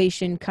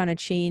situation kind of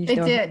change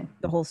the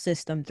whole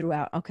system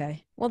throughout?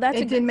 Okay. Well,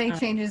 it did make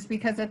changes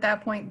because at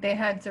that point they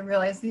had to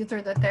realize these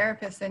are the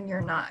therapists and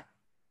you're not.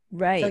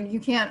 Right. So you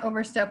can't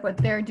overstep what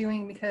they're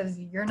doing because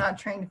you're not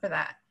trained for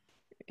that.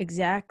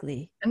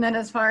 Exactly. And then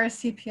as far as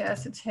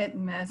CPS, it's hit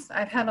and miss.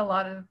 I've had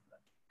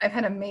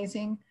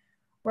amazing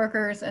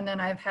workers, and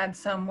then I've had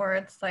some where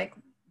it's like,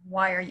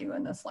 why are you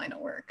in this line of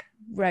work?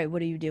 Right.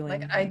 What are you doing?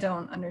 Like, I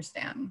don't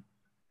understand.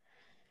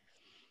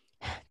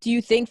 Do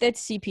you think that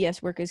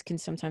CPS workers can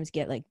sometimes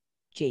get like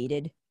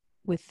jaded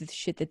with the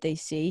shit that they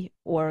see,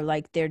 or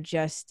like they're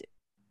just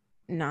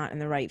not in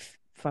the right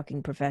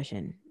fucking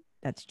profession?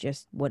 That's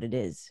just what it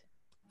is.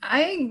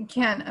 I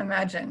can't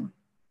imagine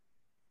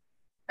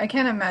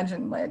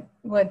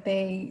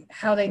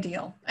how they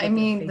deal. I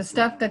mean, the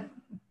stuff that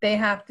they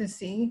have to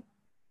see.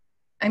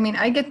 I mean,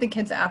 I get the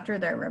kids after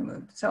they're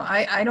removed. So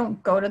I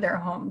don't go to their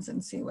homes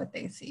and see what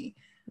they see.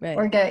 Right.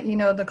 Or get,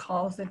 the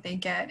calls that they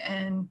get.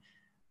 And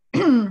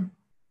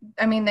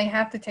I mean, they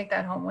have to take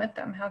that home with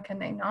them. How can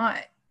they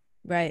not?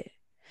 Right.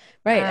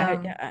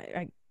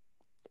 I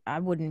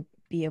wouldn't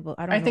be able.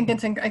 I think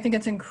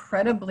it's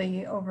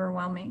incredibly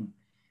overwhelming.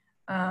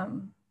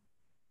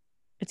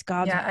 It's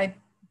God's. Yeah, I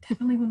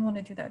definitely wouldn't want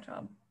to do that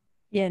job.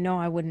 Yeah, no,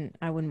 I wouldn't.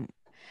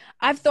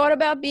 I've thought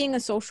about being a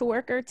social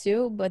worker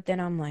too, but then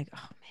I'm like,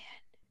 oh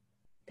man,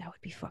 that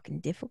would be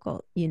fucking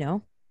difficult,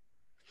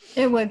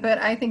 It would, but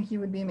I think you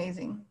would be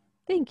amazing.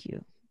 Thank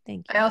you.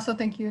 I also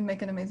think you would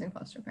make an amazing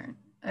foster parent.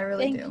 I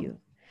really do. Thank you.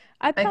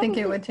 I think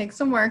it would take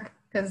some work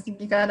because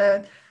you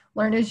gotta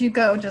learn as you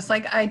go, just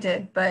like I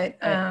did. But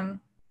I've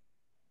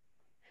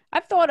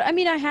thought. I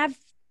mean, I have.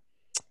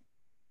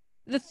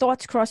 The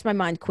thoughts cross my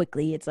mind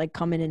quickly. It's like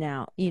come in and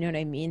out. You know what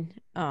I mean?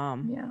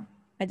 Yeah.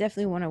 I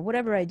definitely want to.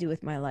 Whatever I do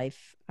with my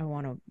life, I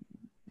want to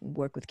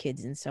work with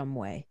kids in some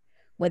way.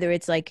 Whether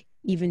it's like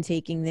even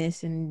taking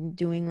this and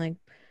doing like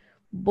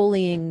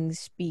bullying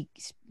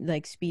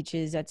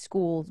speeches at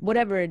schools,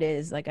 whatever it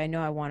is. Like I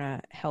know I want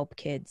to help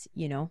kids,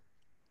 you know.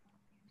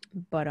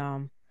 But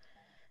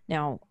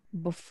now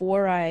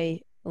before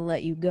I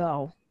let you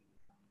go,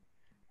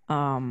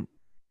 um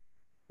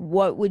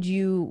what would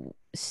you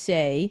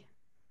say,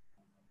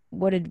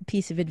 what a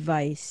piece of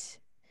advice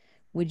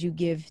would you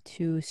give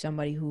to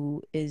somebody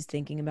who is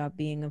thinking about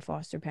being a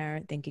foster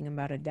parent, thinking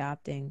about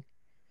adopting?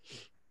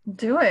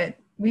 Do it.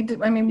 We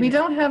do. I mean, Do we it.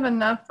 don't have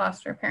enough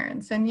foster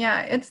parents, and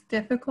yeah, it's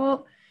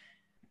difficult.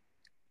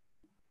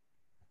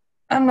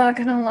 I'm not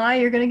gonna lie,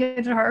 you're gonna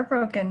get your heart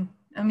broken.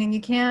 I mean, you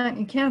can't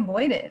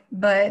avoid it.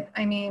 But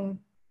I mean,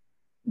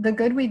 the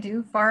good we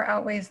do far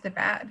outweighs the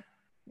bad.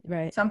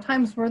 Right.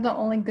 Sometimes we're the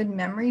only good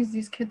memories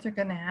these kids are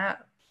gonna have.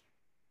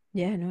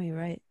 Yeah, no, you're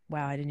right.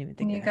 Wow, I didn't even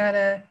think And of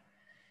that.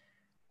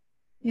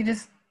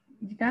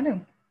 you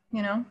gotta,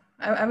 you know,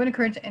 I would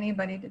encourage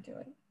anybody to do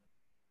it.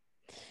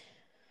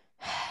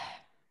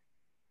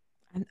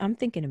 I'm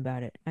thinking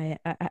about it.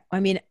 I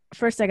mean,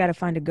 first I got to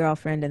find a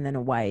girlfriend and then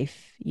a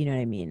wife. You know what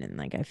I mean? And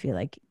like, I feel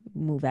like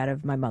move out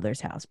of my mother's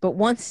house. But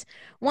once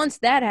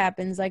that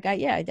happens, like, I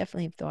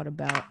definitely have thought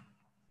about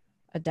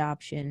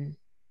adoption,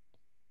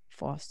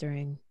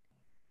 fostering.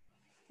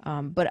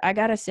 But I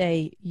gotta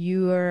say,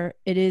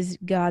 it is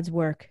God's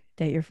work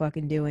that you're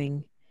fucking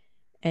doing,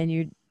 and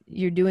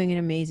you're doing an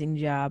amazing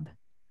job.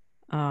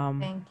 Um,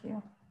 Thank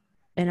you.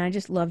 and I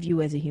just love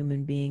you as a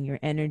human being, your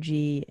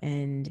energy,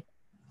 and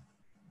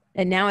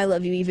now I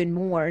love you even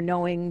more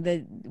knowing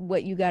that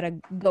what you got to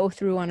go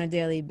through on a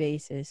daily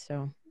basis.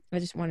 So I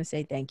just want to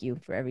say thank you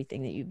for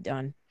everything that you've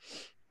done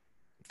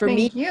for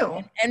me Thank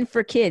you. and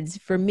for kids,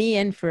 for me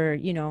and for,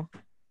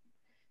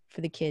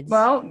 for the kids.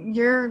 Well,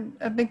 you're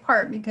a big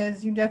part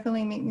because you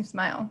definitely make me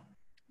smile.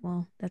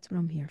 Well, that's what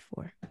I'm here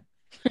for.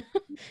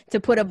 To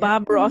put a Yes.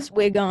 Bob Ross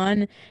wig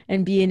on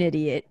and be an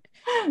idiot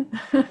in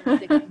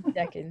 60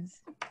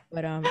 seconds.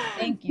 But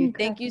thank you. You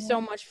Thank crack you me so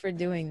up. much for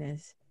doing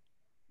this.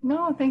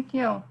 No, thank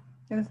you.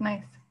 It was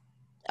nice.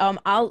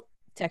 I'll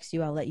text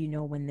you. I'll let you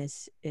know when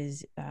this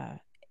is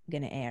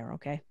gonna air,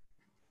 okay?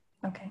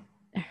 Okay.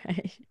 All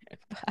right.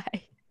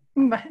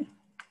 Bye.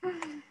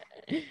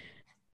 Bye.